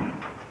number 2.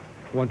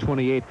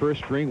 128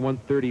 first string,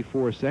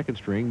 134 second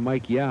string.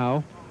 Mike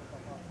Yow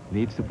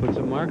needs to put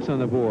some marks on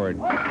the board.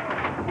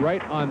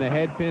 Right on the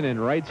head pin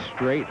and right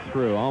straight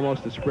through.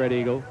 Almost a spread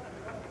eagle.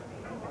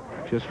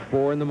 Just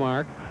 4 in the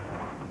mark.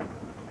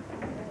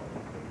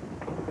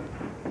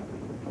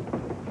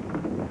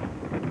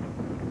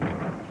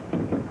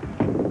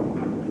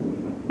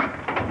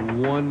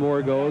 One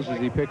more goes as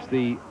he picks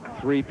the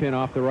 3-pin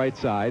off the right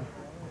side.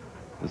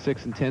 The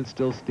 6 and 10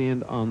 still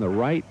stand on the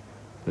right.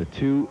 The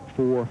 2,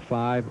 4,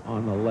 5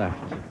 on the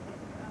left.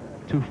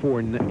 2, 4,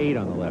 and 8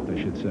 on the left, I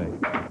should say.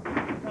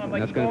 And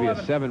that's going to be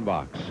a 7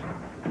 box.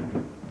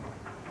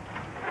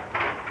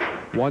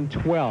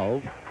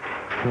 112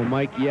 for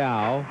Mike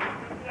Yow.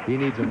 He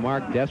needs a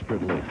mark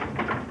desperately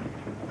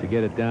to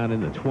get it down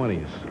in the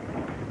 20s.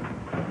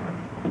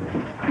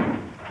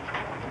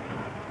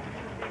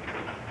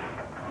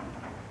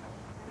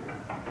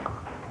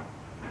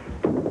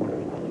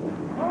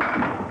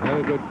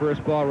 Another good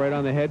first ball right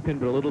on the head pin,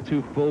 but a little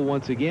too full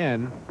once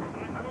again.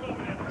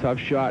 Tough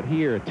shot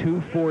here.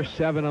 2, 4,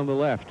 7 on the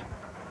left.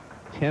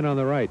 10 on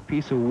the right.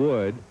 Piece of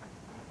wood.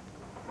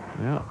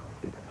 Well,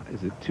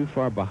 Is it too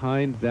far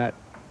behind that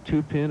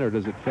 2-pin, or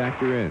does it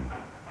factor in?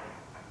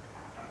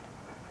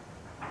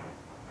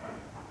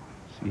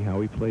 See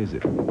how he plays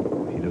it.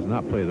 He does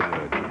not play the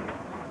wood.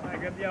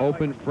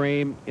 Open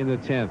frame in the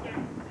 10th.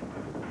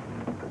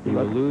 He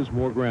will lose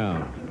more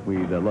ground.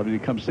 We'd love you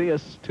to come see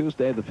us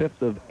Tuesday, the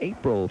 5th of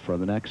April, for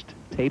the next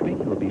taping.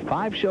 There'll be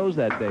 5 shows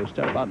that day.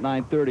 Start about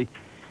 9:30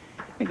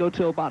 and go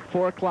till about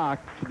 4 o'clock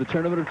for the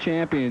Tournament of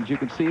Champions. You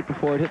can see it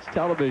before it hits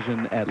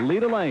television at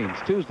Leda Lanes,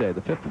 Tuesday,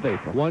 the 5th of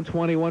April.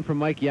 121 from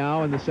Mike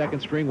Yow in the second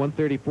string,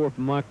 134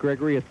 from Mark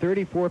Gregory. A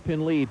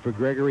 34-pin lead for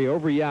Gregory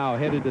over Yow,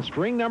 headed to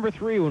string number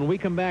 3 when we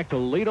come back to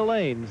Leda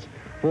Lanes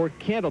for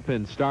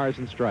Candlepin Stars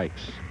and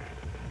Strikes.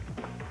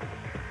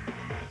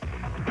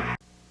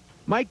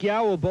 Mike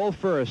Yow will bowl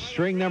first,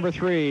 string number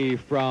 3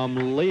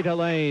 from Leda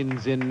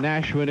Lanes in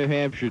Nashua, New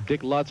Hampshire.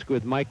 Dick Lutzk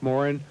with Mike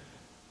Morin.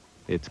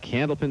 It's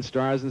Candlepin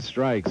Stars and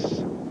Strikes.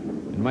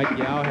 And Mike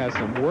Yow has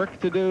some work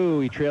to do.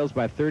 He trails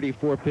by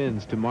 34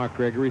 pins to Mark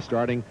Gregory,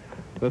 starting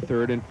the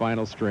 3rd and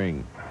final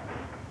string.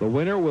 The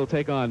winner will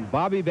take on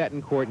Bobby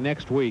Betancourt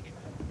next week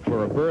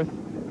for a berth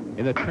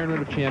in the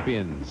Tournament of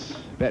Champions.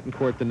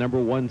 Betancourt, the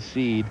number 1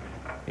 seed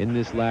in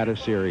this ladder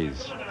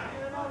series.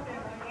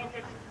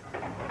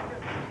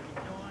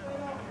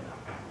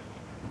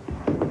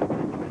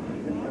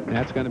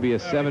 That's going to be a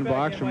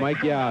 7-box for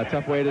Mike Yow.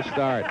 Tough way to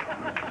start.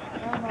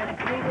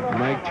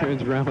 Mike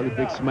turns around with a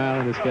big smile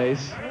on his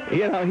face.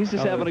 You know, he's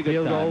just having a good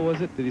field time. goal,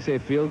 was it? Did he say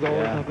field goal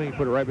or something? He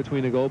put it right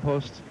between the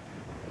goalposts?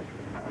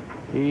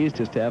 He's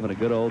just having a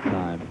good old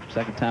time.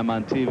 Second time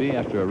on TV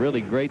after a really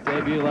great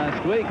debut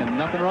last week, and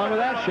nothing wrong with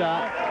that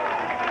shot.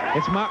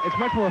 It's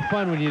much more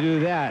fun when you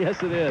do that.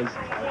 Yes, it is.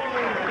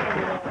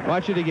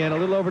 Watch it again, a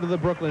little over to the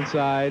Brooklyn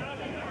side.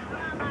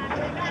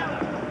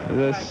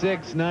 The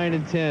 6, 9,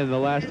 and 10, the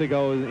last to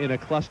go in a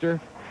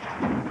cluster.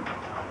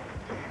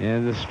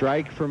 And the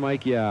strike for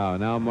Mike Yow.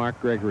 Now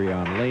Mark Gregory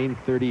on lane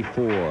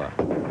 34.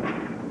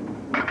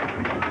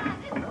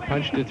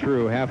 Punched it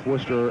through, half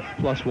Worcester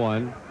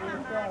 +1.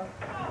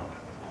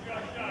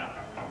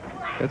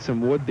 Got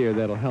some wood there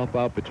that'll help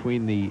out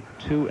between the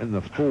 2 and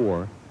the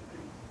 4.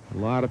 A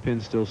lot of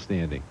pins still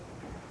standing.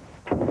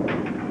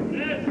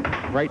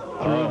 Right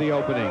through the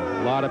opening.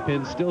 A lot of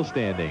pins still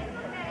standing.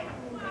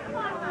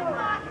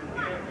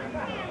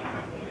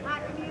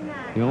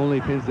 The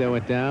only pins that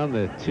went down,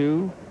 the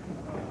 2,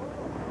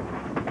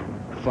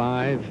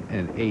 5,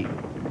 and 8.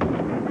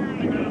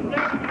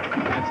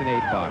 That's an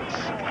 8-box.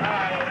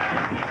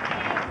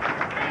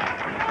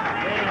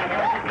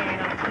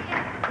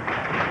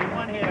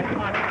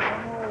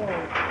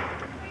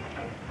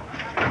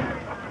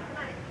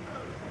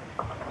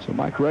 So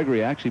Mike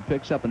Gregory actually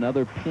picks up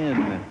another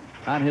pin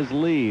on his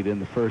lead in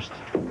the first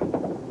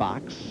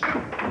box.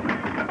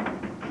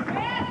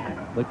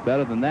 Looked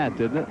better than that,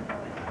 didn't it?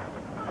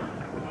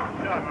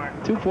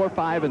 2, 4,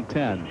 5, and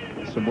 10.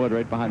 Some wood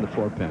right behind the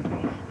 4-pin.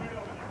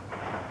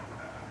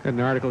 Got an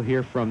article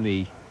here from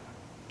the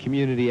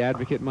Community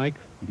Advocate, Mike,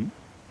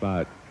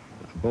 about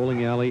a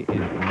bowling alley in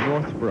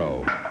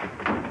Northborough.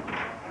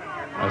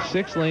 A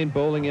 6-lane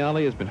bowling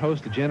alley has been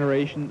host to a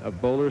generation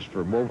of bowlers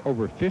for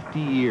over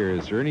 50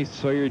 years. Ernie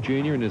Sawyer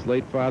Jr. and his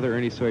late father,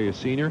 Ernie Sawyer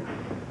Sr.,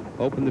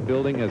 opened the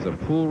building as a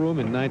pool room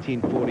in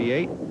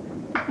 1948.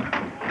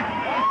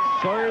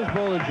 Sawyer's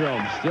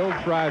Bowlerdrome still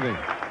thriving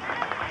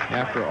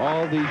after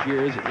all these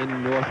years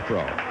in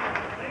Northborough.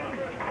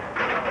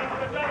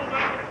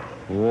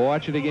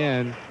 Watch it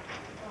again.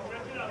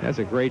 That's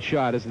a great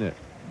shot, isn't it?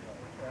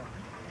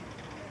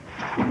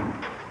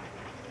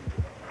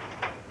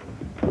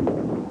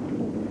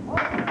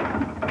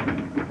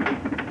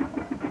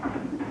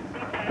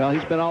 Well,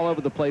 he's been all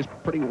over the place,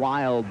 pretty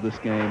wild this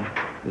game,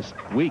 this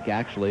week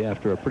actually,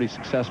 after a pretty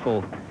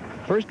successful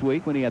first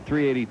week when he had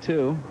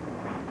 382,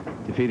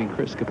 defeating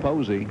Chris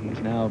Capozzi. He's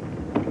now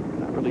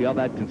not really all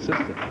that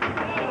consistent.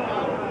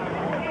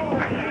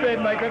 Good,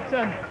 Mike. Good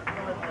son.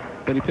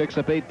 But he picks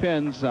up 8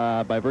 pins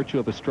by virtue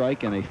of a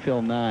strike and a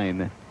fill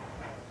 9.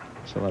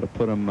 So that'll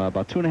put him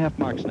about 2.5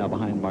 marks now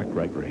behind Mark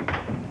Gregory.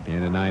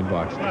 And a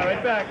 9-box. All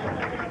right, back.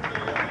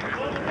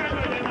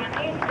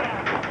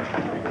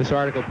 This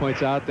article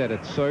points out that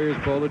at Sawyer's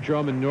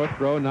Bowlerdrome in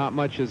Northborough, not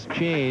much has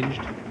changed,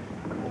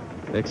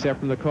 except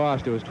from the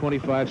cost. It was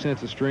 25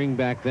 cents a string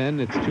back then.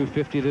 It's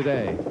 $2.50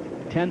 today.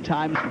 10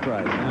 times the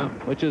price,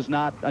 which is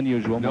not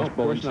unusual. No, most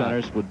bowling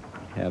centers would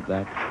have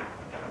that.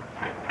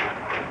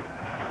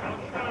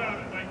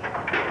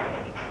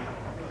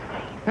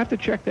 Have to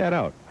check that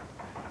out.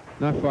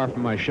 Not far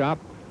from my shop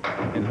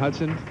in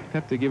Hudson.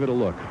 Have to give it a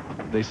look.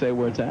 They say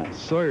where it's at?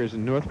 Sawyer's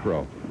in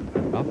Northborough.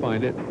 I'll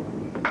find it.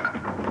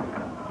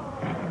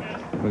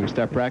 We're going to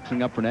start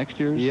practicing up for next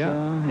year's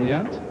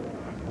event?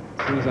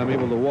 As soon as I'm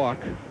able to walk.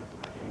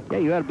 Yeah,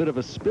 you had a bit of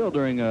a spill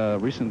during a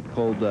recent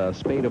cold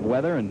spate of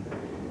weather and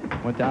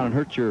went down and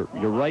hurt your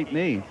right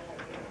knee.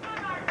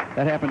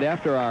 That happened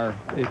after our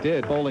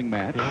bowling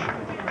match.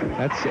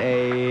 That's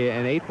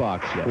an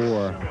 8-box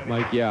for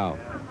Mike Yow.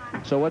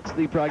 So what's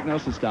the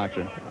prognosis,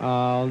 Doctor?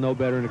 I'll know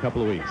better in a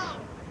couple of weeks.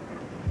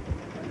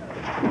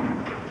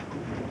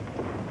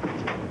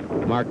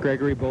 Mark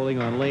Gregory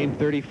bowling on lane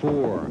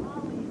 34.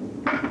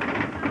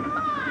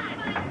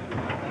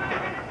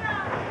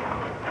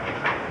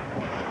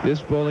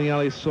 This bowling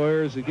alley,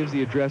 Sawyers, it gives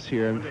the address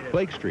here on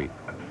Blake Street.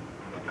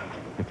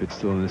 If it's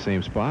still in the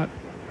same spot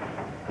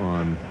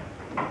on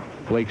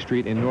Blake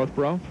Street in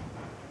Northborough.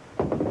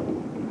 Four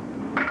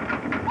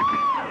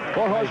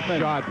horsemen.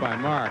 Shot by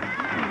Mark.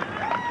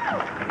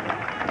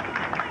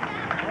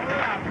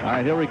 All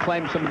right, he'll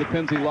reclaim some of the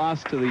pins he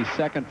lost to the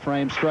second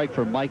frame strike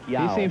for Mike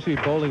Yow. He seems to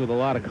be bowling with a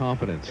lot of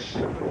confidence.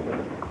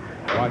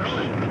 Watch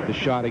the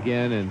shot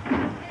again, and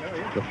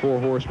the four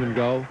horsemen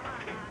go.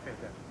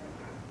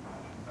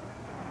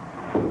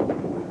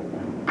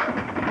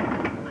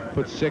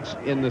 Put 6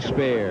 in the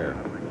spare.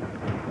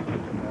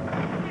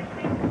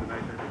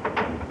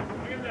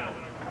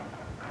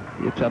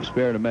 Be a tough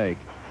spare to make.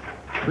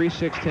 3,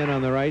 6, 10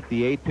 on the right,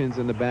 the 8 pins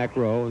in the back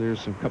row.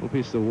 There's some couple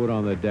pieces of wood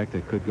on the deck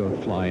that could go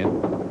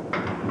flying.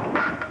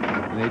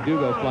 And they do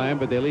go flying,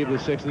 but they leave the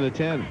 6 and the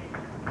 10.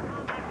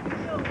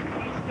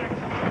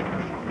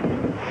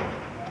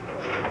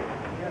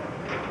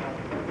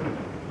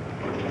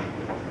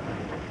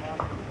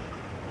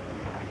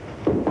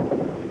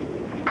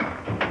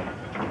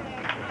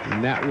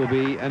 And that will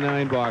be a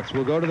 9 box.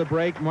 We'll go to the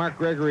break. Mark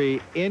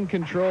Gregory in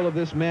control of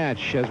this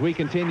match as we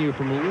continue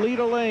from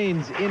Leda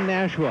Lanes in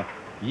Nashua.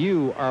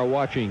 You are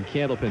watching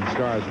Candlepin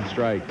Stars and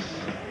Strikes.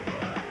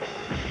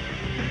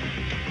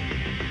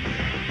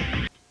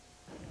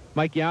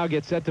 Mike Yow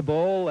gets set to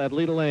bowl at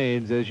Leda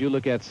Lanes as you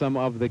look at some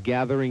of the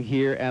gathering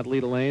here at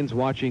Leda Lanes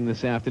watching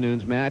this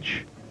afternoon's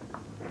match.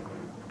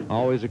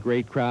 Always a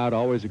great crowd,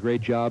 always a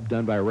great job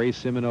done by Ray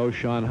Simoneau,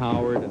 Sean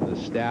Howard, and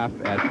the staff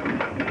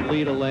at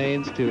Leda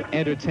Lanes to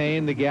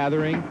entertain the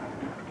gathering.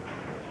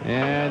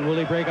 And will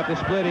he break up the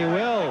split? He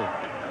will.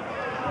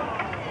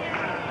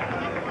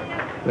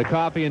 The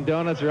coffee and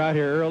donuts are out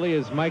here early.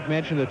 As Mike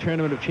mentioned, the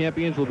Tournament of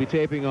Champions will be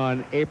taping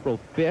on April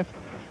 5th.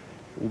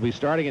 We'll be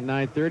starting at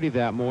 9:30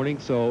 that morning,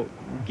 so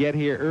get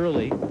here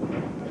early.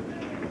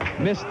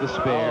 Missed the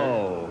spare.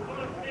 Oh.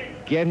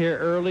 Get here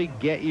early,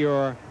 get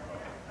your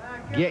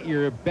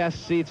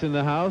best seats in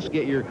the house,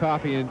 get your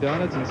coffee and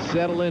donuts, and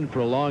settle in for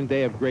a long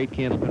day of great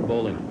Candlepin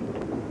bowling.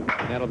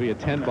 That'll be a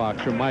 10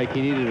 box for Mike.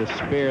 He needed a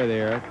spare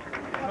there.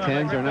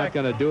 10s are not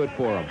going to do it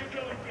for him.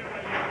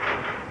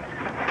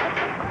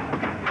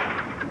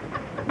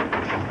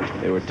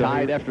 They were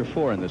tied after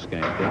 4 in this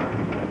game.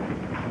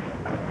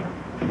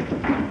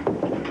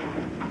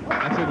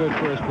 That's a good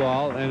first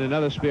ball and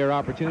another spare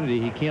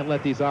opportunity. He can't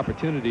let these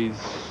opportunities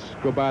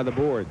go by the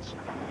boards.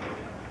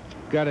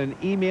 Got an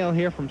email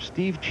here from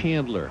Steve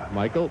Chandler.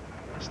 Michael,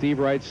 Steve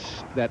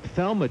writes that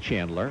Thelma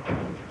Chandler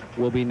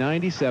will be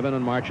 97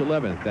 on March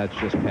 11th. That's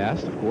just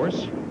passed, of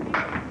course.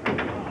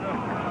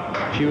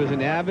 She was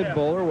an avid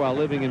bowler while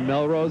living in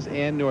Melrose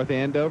and North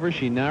Andover.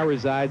 She now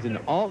resides in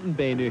Alton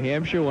Bay, New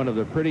Hampshire, one of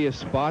the prettiest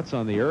spots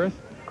on the earth,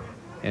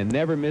 and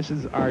never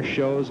misses our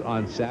shows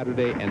on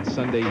Saturday and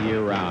Sunday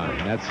year-round.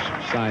 That's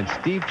signed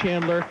Steve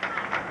Chandler.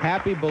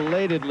 Happy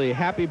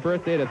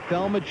birthday to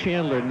Thelma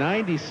Chandler,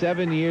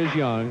 97 years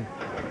young,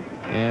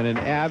 and an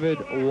avid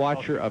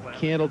watcher of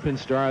Candlepin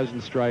Stars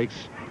and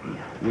Strikes.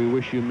 We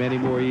wish you many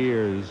more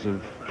years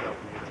of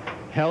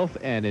health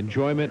and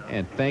enjoyment,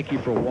 and thank you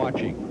for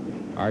watching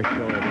our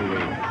show every week.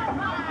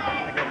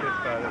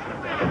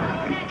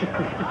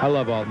 I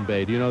love Alton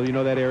Bay. Do you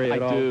know that area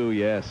at all? I do,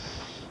 yes.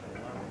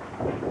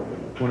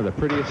 One of the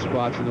prettiest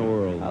spots in the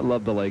world. I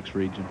love the Lakes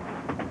region.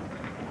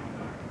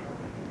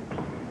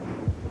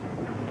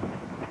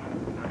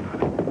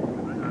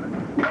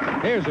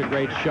 Here's a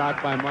great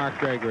shot by Mark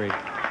Gregory.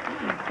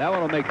 That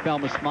one will make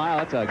Thelma smile.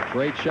 That's a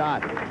great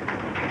shot.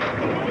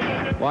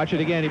 Watch it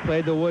again. He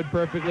played the wood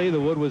perfectly. The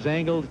wood was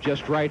angled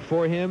just right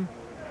for him.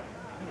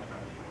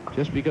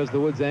 Just because the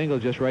wood's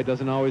angled just right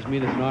doesn't always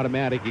mean it's an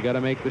automatic. You got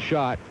to make the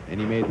shot, and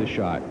he made the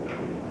shot.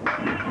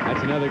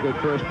 That's another good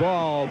first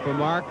ball for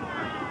Mark,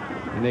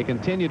 and they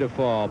continue to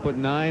fall. Put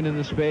 9 in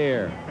the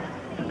spare.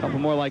 A couple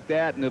more like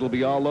that, and it'll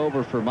be all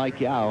over for Mike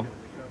Yow.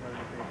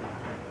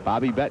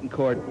 Bobby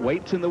Betancourt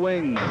waits in the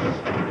wings.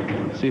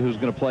 See who's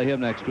going to play him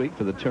next week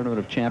for the Tournament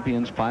of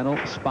Champions final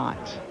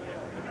spot.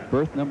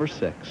 Berth number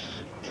 6.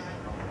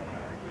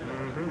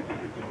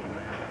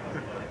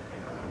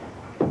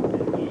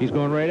 He's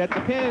going right at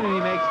the pin, and he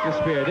makes the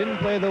spare. Didn't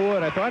play the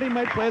wood. I thought he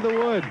might play the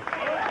wood.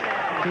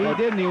 He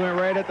didn't. He went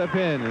right at the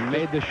pin and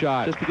made the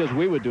shot. Just because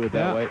we would do it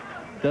that way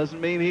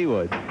doesn't mean he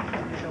would.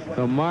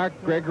 So Mark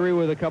Gregory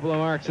with a couple of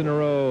marks in a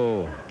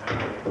row.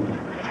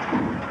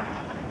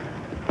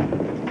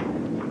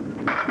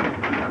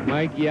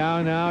 Mike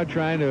Yow now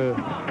trying to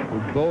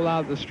bowl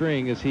out the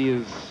string as he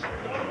is,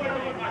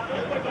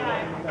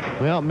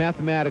 well,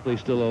 mathematically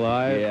still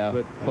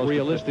alive, but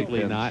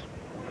realistically not.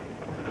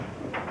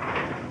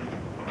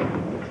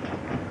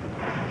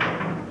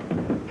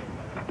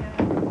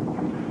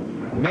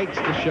 Makes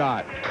the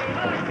shot.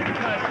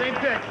 Same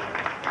pitch.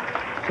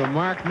 So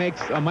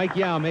Mike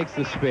Yow makes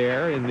the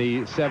spare in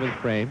the 7th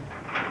frame.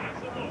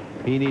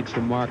 He needs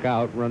to mark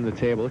out, run the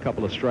table. A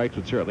couple of strikes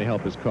would certainly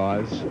help his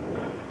cause.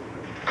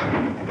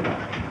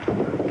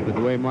 With the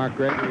The way Mark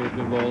Gregory has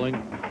been bowling,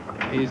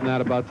 he's not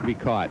about to be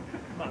caught.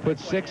 Put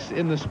 6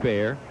 in the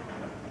spare.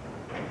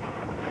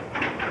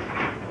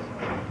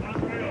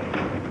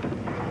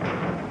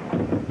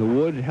 The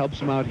wood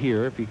helps him out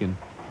here if he can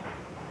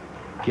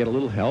get a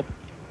little help.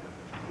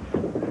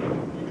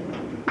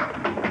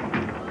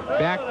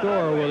 Back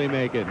door, will he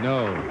make it?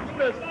 No.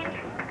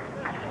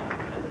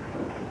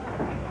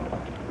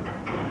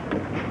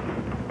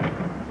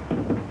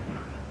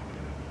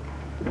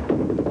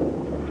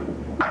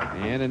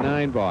 And a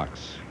 9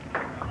 box.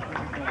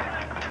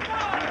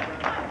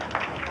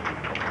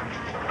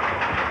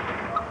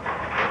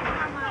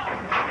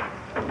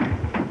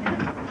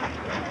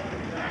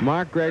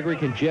 Mark Gregory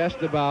can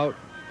just about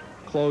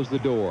close the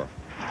door.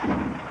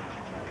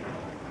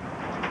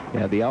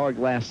 Yeah, the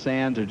hourglass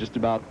sands are just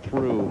about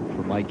through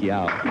for Mike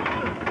Yow.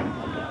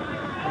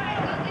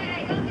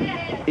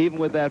 Even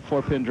with that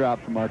 4-pin drop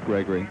from Mark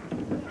Gregory.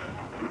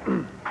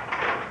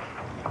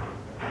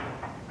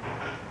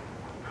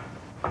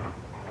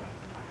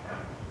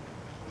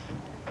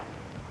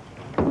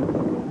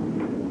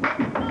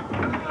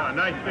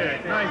 Nice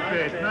pitch, nice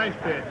pitch, nice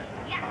pitch.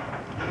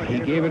 He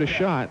gave it a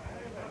shot.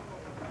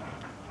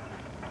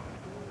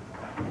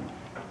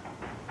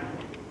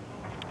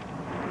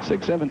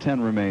 Six, 7,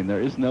 10 remain. There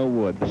is no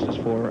wood. This is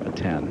for a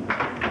 10.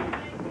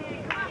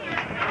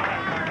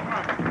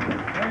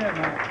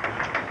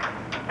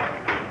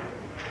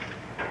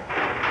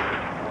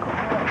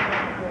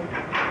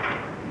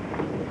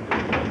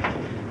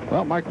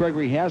 Well, Mark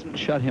Gregory hasn't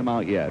shut him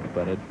out yet,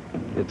 but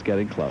it's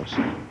getting close.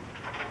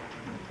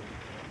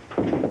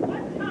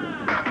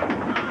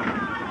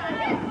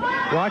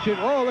 Watch it.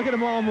 Oh, look at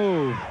them all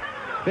move.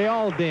 They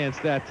all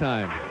danced that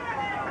time.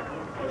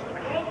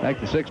 In fact,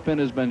 the 6-pin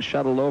has been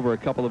shuttled over a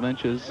couple of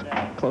inches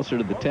closer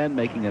to the 10,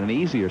 making it an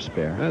easier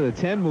spare. The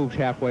 10 moved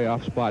halfway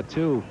off spot,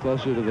 too,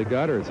 closer to the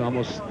gutter. It's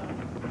almost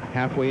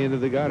halfway into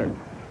the gutter.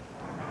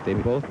 They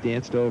both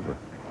danced over.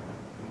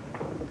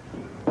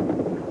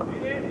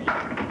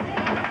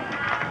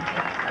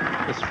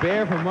 The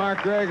spare for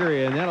Mark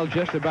Gregory, and that'll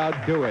just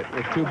about do it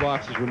with 2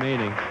 boxes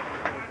remaining.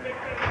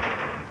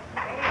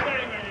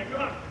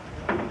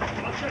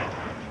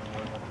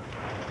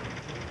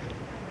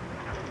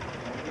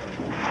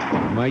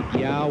 Mike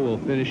Yow will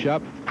finish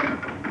up.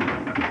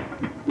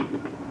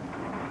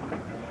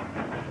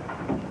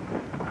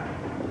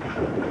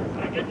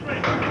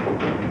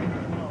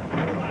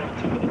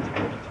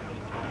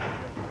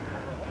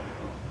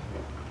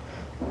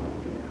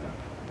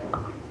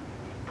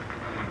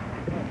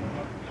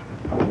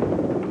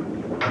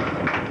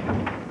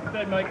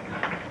 Mike.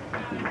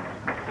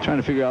 Trying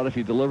to figure out if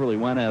he deliberately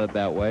went at it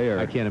that way, or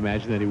I can't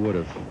imagine that he would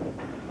have.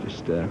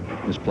 Just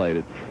misplayed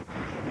it.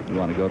 You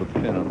want to go to the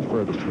pin on the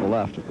furthest to the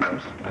left, of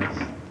course.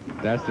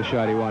 That's the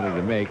shot he wanted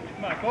to make.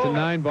 It's a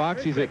 9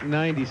 box. He's at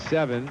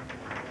 97.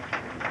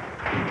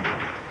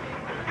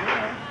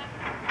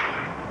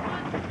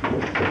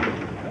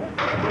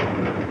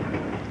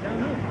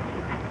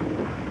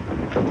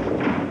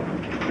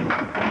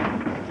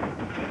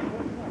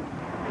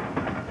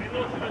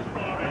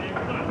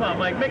 Come on,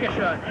 Mike, make a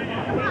shot.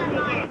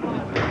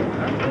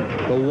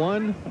 The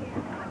 1,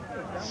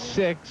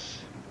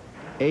 6,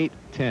 8,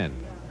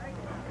 10.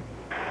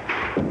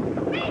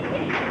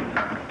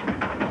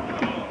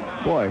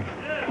 Boy,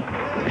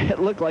 it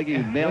looked like he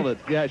nailed it.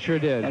 Yeah, it sure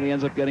did. And he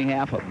ends up getting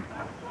half of them.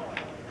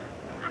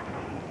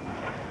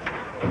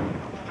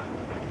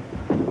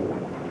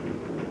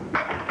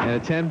 And a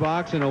 10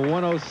 box and a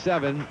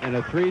 107 and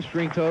a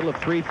 3-string total of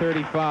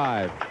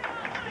 335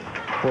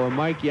 for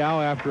Mike Yow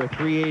after a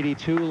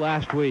 382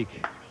 last week.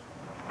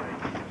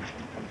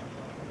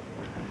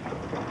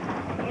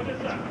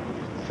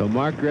 So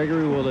Mark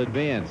Gregory will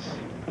advance.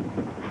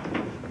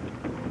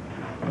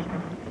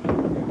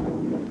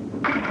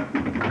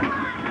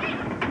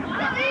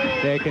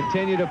 They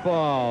continue to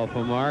fall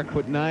for Mark.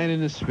 Put 9 in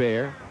the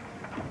spare.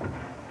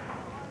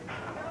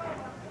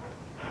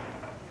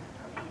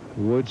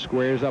 Wood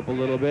squares up a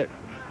little bit.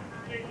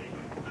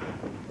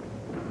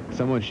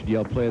 Someone should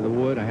yell, play the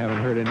wood. I haven't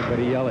heard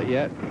anybody yell it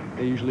yet.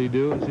 They usually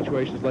do in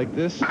situations like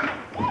this.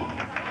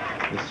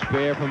 The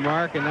spare for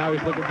Mark, and now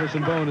he's looking for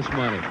some bonus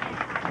money.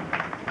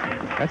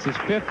 That's his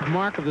 5th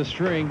mark of the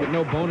string, but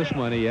no bonus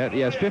money yet. He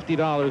has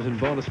 $50 in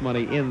bonus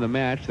money in the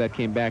match. That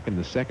came back in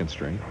the 2nd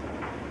string.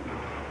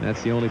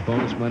 That's the only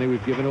bonus money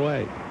we've given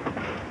away.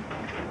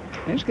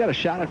 He's got a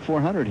shot at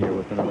 400 here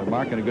with another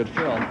mark and a good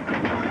fill. That's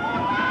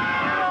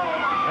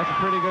a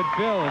pretty good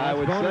fill,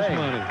 and that's bonus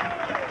money.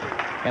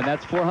 And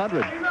that's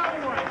 400.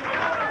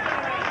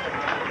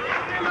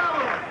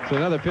 So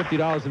another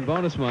 $50 in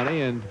bonus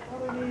money, and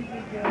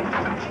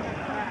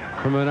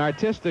from an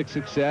artistic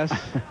success,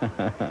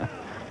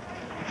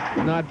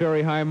 not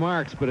very high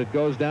marks, but it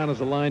goes down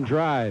as a line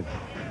drive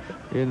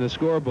in the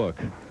scorebook.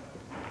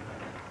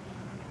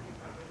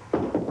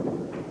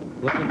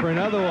 Looking for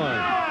another one.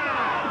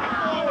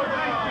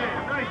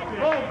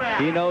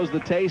 He knows the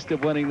taste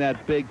of winning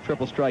that big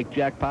triple strike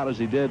jackpot as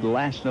he did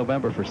last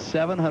November for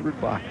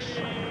 $700.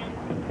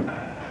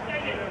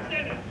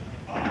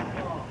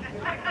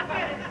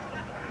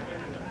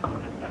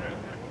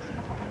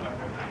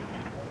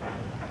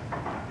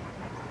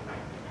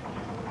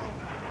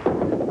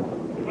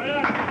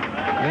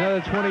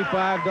 Another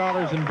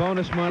 $25 in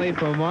bonus money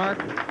for Mark,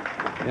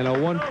 and a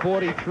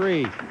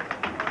 143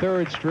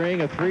 third string,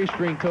 a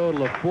three-string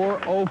total of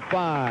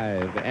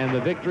 405, and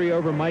the victory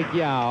over Mike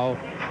Yow.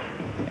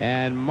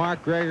 And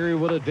Mark Gregory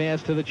will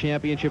advance to the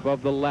championship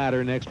of the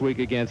ladder next week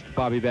against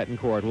Bobby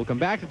Betancourt. We'll come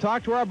back to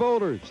talk to our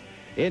boulders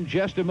in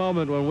just a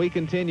moment when we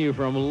continue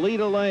from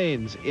Leda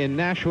Lanes in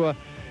Nashua.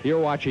 You're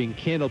watching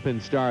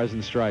Candlepin Stars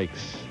and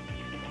Strikes.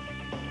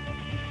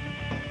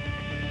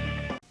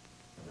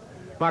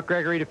 Mark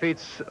Gregory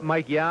defeats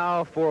Mike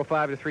Yow,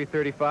 405 to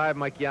 335.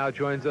 Mike Yow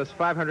joins us,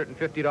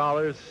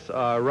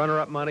 $550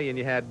 runner-up money, and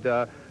you had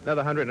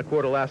another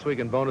 $125 last week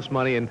in bonus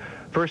money. And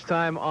first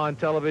time on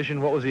television,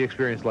 what was the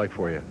experience like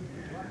for you?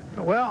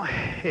 Well,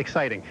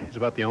 exciting is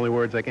about the only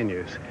words I can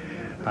use.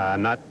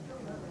 Not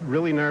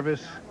really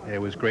nervous.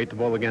 It was great to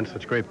bowl against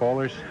such great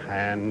bowlers,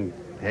 and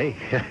hey,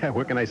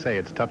 what can I say?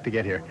 It's tough to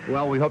get here.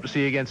 Well, we hope to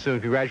see you again soon.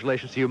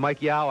 Congratulations to you.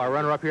 Mike Yow, our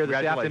runner-up here this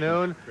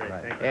afternoon.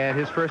 And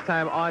his first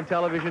time on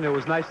television. It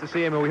was nice to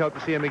see him, and we hope to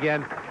see him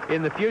again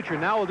in the future.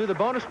 Now we'll do the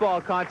bonus ball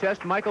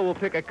contest. Michael will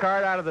pick a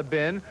card out of the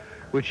bin,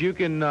 which you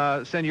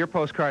can send your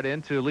postcard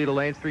in to Leda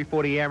Lanes,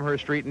 340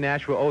 Amherst Street in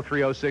Nashua,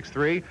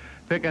 03063.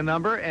 Pick a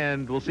number,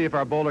 and we'll see if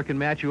our bowler can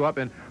match you up.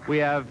 And we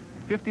have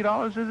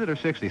 $50, is it, or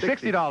 60?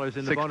 $60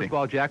 in the bonus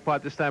ball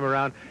jackpot this time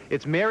around.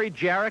 It's Mary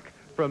Jarek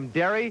from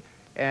Derry.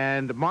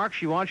 And Mark,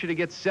 she wants you to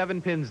get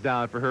 7 pins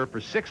down for her for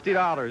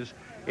 $60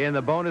 in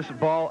the bonus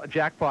ball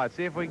jackpot.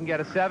 See if we can get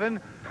a 7,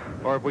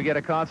 or if we get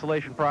a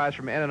consolation prize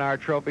from N&R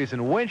Trophies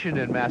in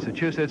Winchendon,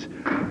 Massachusetts.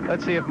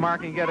 Let's see if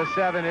Mark can get a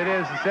 7. It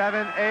is a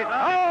 7, 8.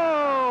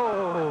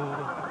 Oh!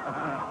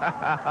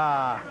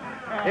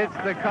 It's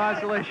the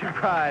consolation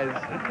prize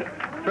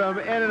from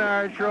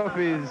N&R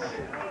Trophies.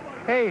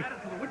 Hey,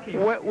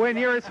 when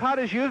you're as hot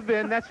as you've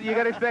been, you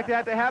got to expect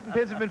that to happen.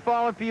 Pins have been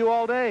falling for you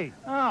all day.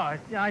 Oh,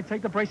 I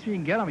take the price if you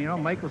can get them. You know,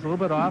 Mike was a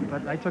little bit off,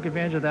 but I took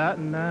advantage of that,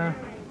 and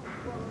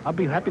I'll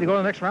be happy to go to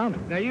the next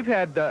round. Now, you've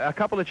had a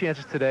couple of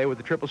chances today with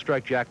the triple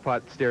strike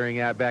jackpot staring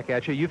back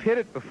at you. You've hit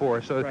it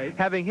before, so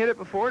having hit it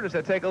before, does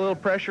that take a little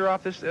pressure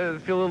off this?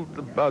 Feel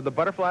the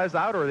butterflies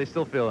out, or are they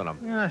still feeling them?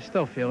 Yeah, I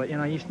still feel it. You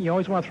know, you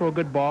always want to throw a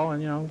good ball,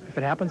 and you know, if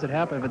it happens, it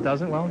happens. If it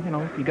doesn't, well, you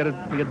know, you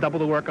got double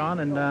to work on,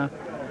 and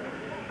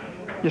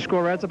your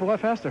score adds up a lot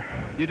faster.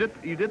 You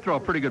did throw a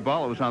pretty good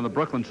ball. It was on the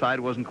Brooklyn side.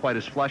 It wasn't quite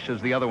as flush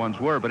as the other ones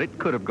were, but it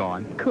could have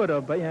gone. Could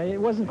have, but yeah, it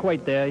wasn't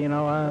quite there, you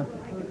know.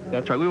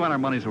 That's right. We want our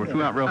money's worth.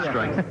 We want real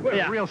strikes.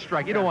 Yeah. Real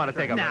strike. You don't want to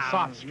take a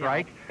soft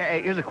strike.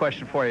 Hey, here's a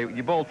question for you.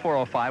 You bowled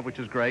 405, which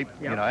is great.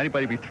 Yep. You know,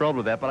 anybody would be thrilled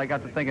with that, but I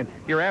got to thinking,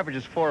 your average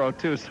is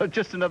 402, so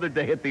just another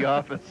day at the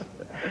office.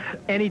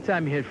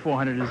 Anytime you hit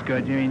 400 is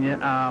good. I mean,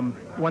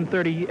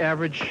 130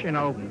 average, you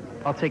know,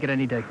 I'll take it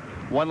any day.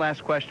 One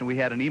last question. We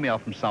had an email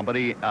from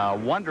somebody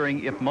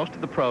wondering if most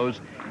of the pros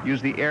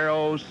use the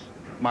arrows,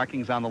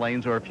 markings on the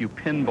lanes, or if you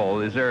pin bowl.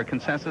 Is there a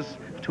consensus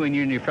between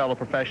you and your fellow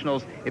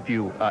professionals if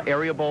you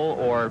area bowl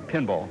or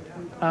pin bowl?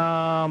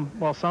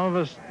 Well, some of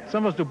us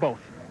do both.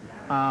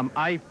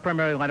 I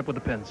primarily line up with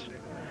the pins.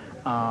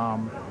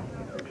 And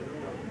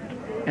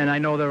I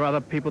know there are other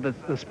people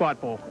that the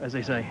spot bowl, as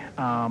they say.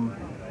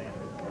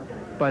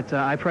 But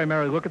I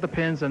primarily look at the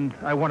pins, and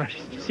I want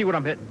to see what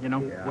I'm hitting, you know.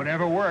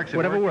 Whatever works.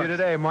 Whatever works.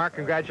 Today, Mark,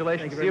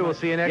 congratulations to you. We'll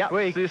see you next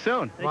week. See you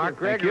soon. Mark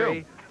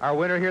Gregory, our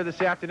winner here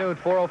this afternoon,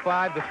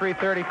 405 to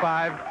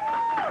 335.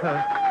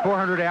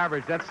 400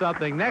 average. That's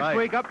something. Next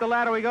week, up the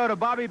ladder we go to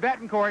Bobby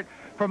Betancourt.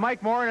 For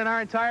Mike Morin and our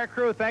entire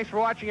crew, thanks for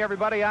watching,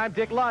 everybody. I'm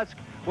Dick Lusk.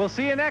 We'll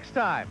see you next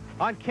time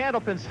on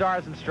Candlepin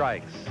Stars and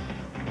Strikes.